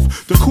Wilkes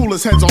Booth. The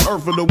coolest heads on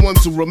earth are the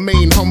ones who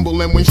remain humble.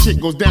 And when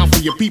shit goes down for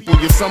your people,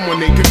 you're someone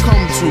they can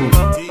come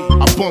to.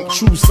 I bump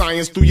true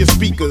science through your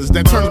speakers.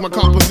 That turns my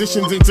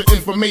compositions into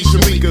information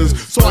leakers.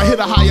 So I hit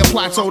a higher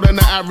plateau than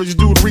the average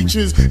dude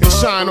reaches, and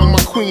shine on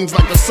my queens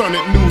like the sun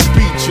at nude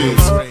beaches.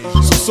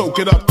 So soak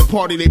it up, the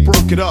party they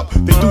broke it up.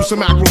 They do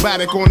some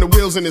acrobatic on the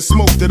wheels and it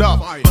smoked it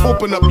up.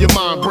 Open up your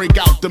mind, break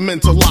out the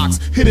mental locks.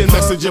 Hidden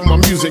message in my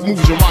music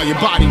moves you while your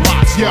body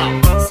rocks.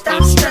 Yo,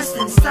 stop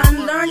stressing,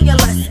 son, learn your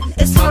lesson.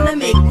 It's time to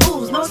make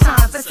moves, no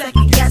time for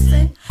second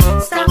guessing.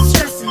 Stop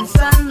stressing,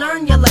 son,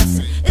 learn your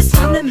lesson. It's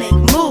time to make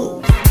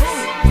moves.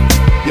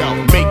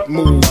 Yo, make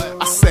moves,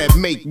 I said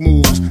make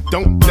moves.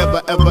 Don't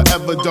never ever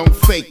ever don't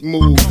fake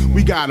move.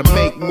 We gotta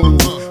make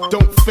moves,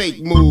 don't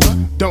fake move.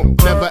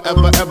 Don't never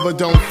ever ever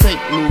don't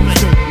fake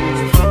moves.